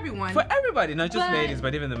for everyone. For everybody, not just But- ladies,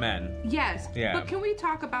 but even the men. Yes. Yeah. But can we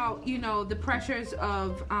talk about, the pressures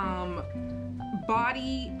of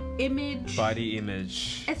body image? Body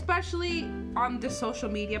image. Especially on the social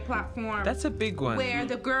media platform. That's a big one. where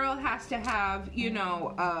the girl has to have,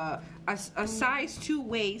 a size 2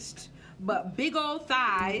 waist, but big old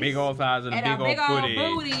thighs. Big old thighs and a big old old booty.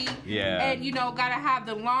 booty. Yeah. And, gotta have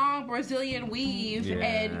the long Brazilian weave. Yeah.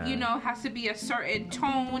 And, has to be a certain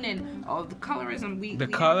tone. And, the colorism. We have to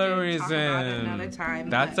talk about it another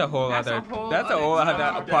time. That's but a whole that's other. a whole That's a whole other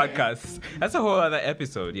topic. podcast. That's a whole other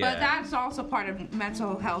episode. Yeah. But that's also part of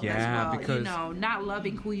mental health Yeah, as well. because Not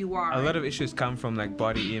loving who you are. a lot of issues come from like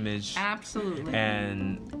body image. Absolutely.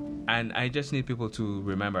 And I just need people to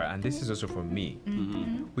remember, and this is also for me.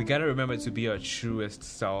 We gotta remember to be our truest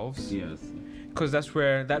selves. Yes. Because that's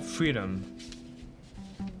where that freedom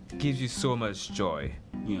gives you so much joy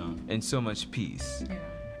Yeah. and so much peace Yeah.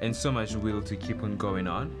 and so much will to keep on going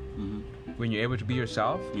on. When you're able to be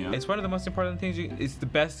yourself, Yeah. it's one of the most important things. It's the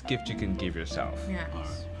best gift you can give yourself.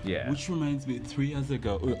 Yes. Yeah. Which reminds me, 3 years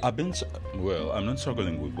ago, I'm not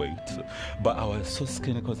struggling with weight, but I was so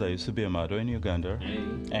skinny because I used to be a model in Uganda.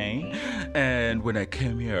 And when I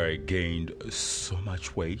came here, I gained so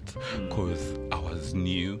much weight because I was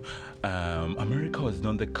new. America was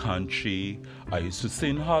not the country I used to see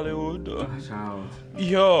in Hollywood.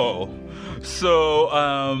 Yo, so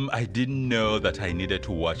I didn't know that I needed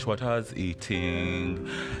to watch what I was eating,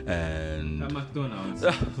 and McDonald's.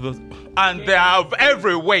 and they are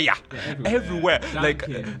everywhere. everywhere. Like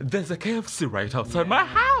Dunkin'. there's a KFC right outside my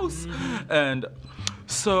house, and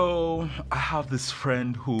so I have this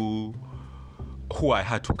friend who I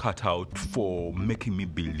had to cut out for making me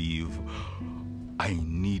believe I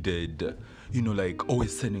needed, like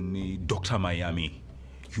always sending me Dr. Miami.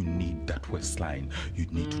 You need that waistline. You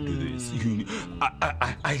need to do this.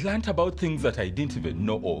 I learned about things that I didn't even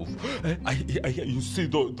know of. You see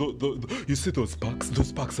those packs.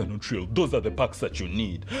 Those packs are not real. Those are the packs that you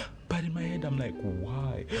need. But in my head, I'm like,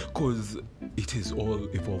 why? Because it is all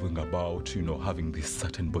evolving about, having this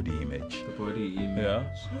certain body image. The body image. Yeah.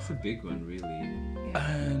 That's a big one, really.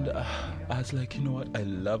 And I was like, you know what? I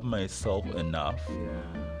love myself enough.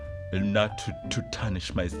 Yeah. Not to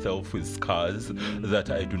tarnish myself with scars that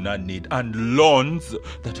I do not need and loans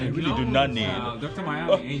that I really do not need. Dr.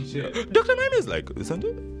 Miami ain't shit. Dr. Miami is like, isn't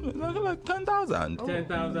it? Like $10,000.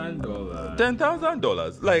 $10,000.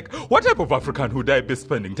 $10,000. Like, what type of African would I be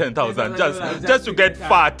spending $10,000 $10,000 just to get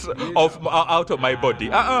fat You out of my body?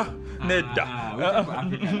 Neda.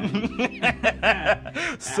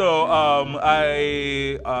 So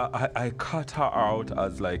I cut her out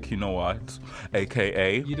as like, you know what,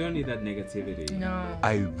 AKA. You don't need that negativity. No.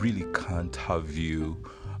 I really can't have you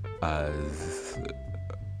as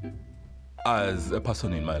a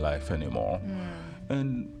person in my life anymore.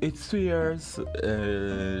 And it's 2 years,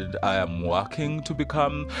 and I am working to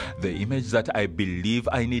become the image that I believe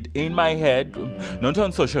I need in my head, not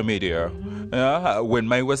on social media. When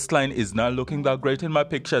my waistline is not looking that great in my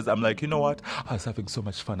pictures, I'm like, you know what? I was having so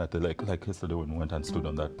much fun at the like yesterday when we went and stood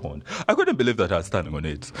on that pond. I couldn't believe that I was standing on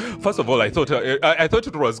it. First of all, I thought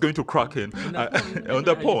it was going to crack in on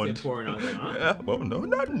the pond. Well,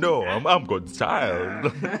 no. I'm God's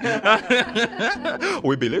child.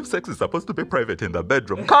 We believe sex is supposed to be private in the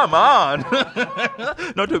bedroom. Come on.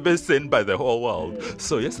 Not to be seen by the whole world.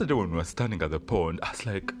 So yesterday when we were standing at the pond, I was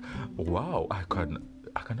like, wow, I can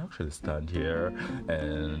actually stand here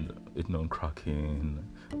and it not cracking,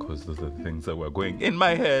 because those are the things that were going in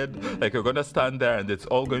my head. Like, you're gonna stand there and it's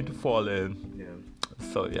all going to fall in.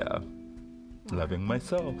 So loving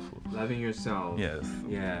myself. Loving yourself. Yes.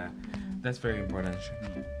 Yeah, that's very important.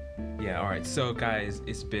 Yeah, all right. So, guys,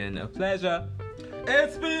 it's been a pleasure.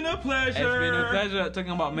 It's been a pleasure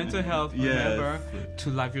talking about mental health. Yes. Remember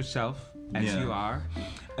to love yourself as you are.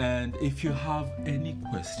 And if you have any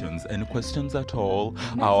questions at all,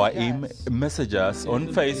 message us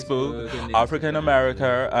on Facebook, African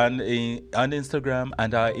America, and Instagram,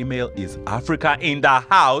 and our email is Africa in the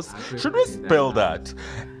House. Should we spell that?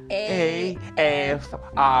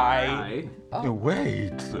 AFI.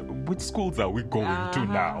 Wait, which schools are we going to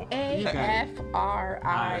now? AFRICAINA.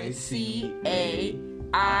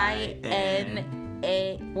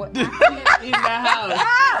 What? In the house.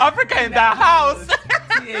 Africa in the house.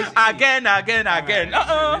 Again.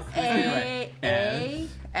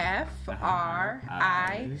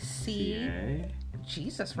 AAFRIC.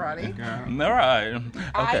 Jesus, Ronnie. All right.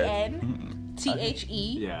 Okay.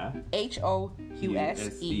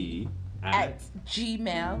 INTHEHOUSE at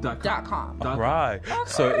gmail.com. Right.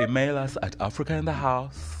 So email us at Africa in the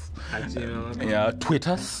House. At gmail.com. Yeah, tweet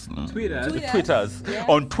us. Tweet us. Yes.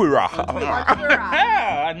 On Twitter.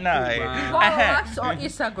 Nice.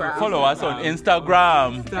 Follow us on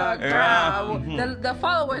Instagram. The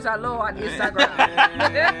followers are low on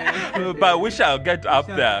Instagram. But we shall get up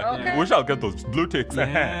there. Okay. We shall get those blue ticks. Oh,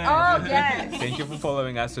 yes. Thank you for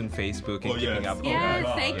following us on Facebook and keeping up. Yes,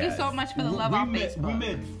 thank you so much for the love on Facebook. We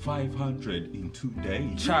made 500 in 2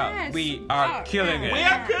 days. Child, Yes. we are killing it. We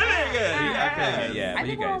are killing it. Yeah, I but you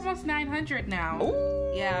think we're guys. almost 900 now.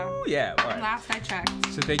 Ooh, Yeah. yeah. All right. Last I checked.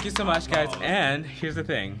 So thank you so much, guys. And here's the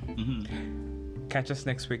thing. Catch us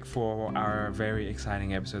next week for our very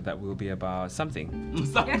exciting episode that will be about something.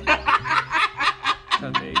 Something.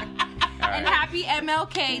 And happy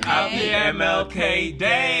MLK Day. Happy MLK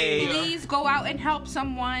Day. Please go out and help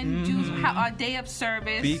someone. Do a day of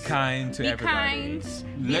service. Be kind to Be everybody. kind.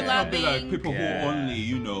 Be Let's not be like loving. people who only,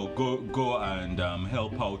 go and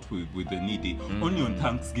help out with the needy. Only on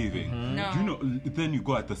Thanksgiving. No. Then you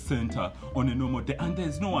go at the center on a normal day and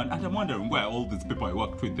there's no one. And I'm wondering where all these people I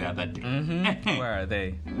worked with the other day. Where are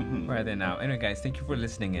they? Where are they now? Anyway, guys, thank you for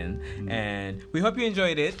listening in. And we hope you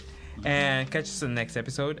enjoyed it. And catch us in the next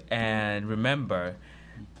episode. And remember,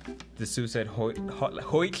 the suicide hotline.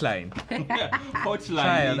 Hotline.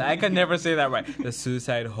 Child, I can never say that right. The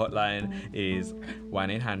suicide hotline is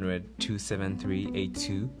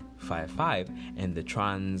 1-800-273-8255. And the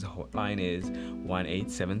trans hotline is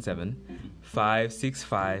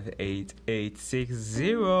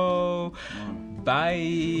 1-877-565-8860.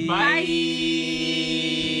 Bye. Bye.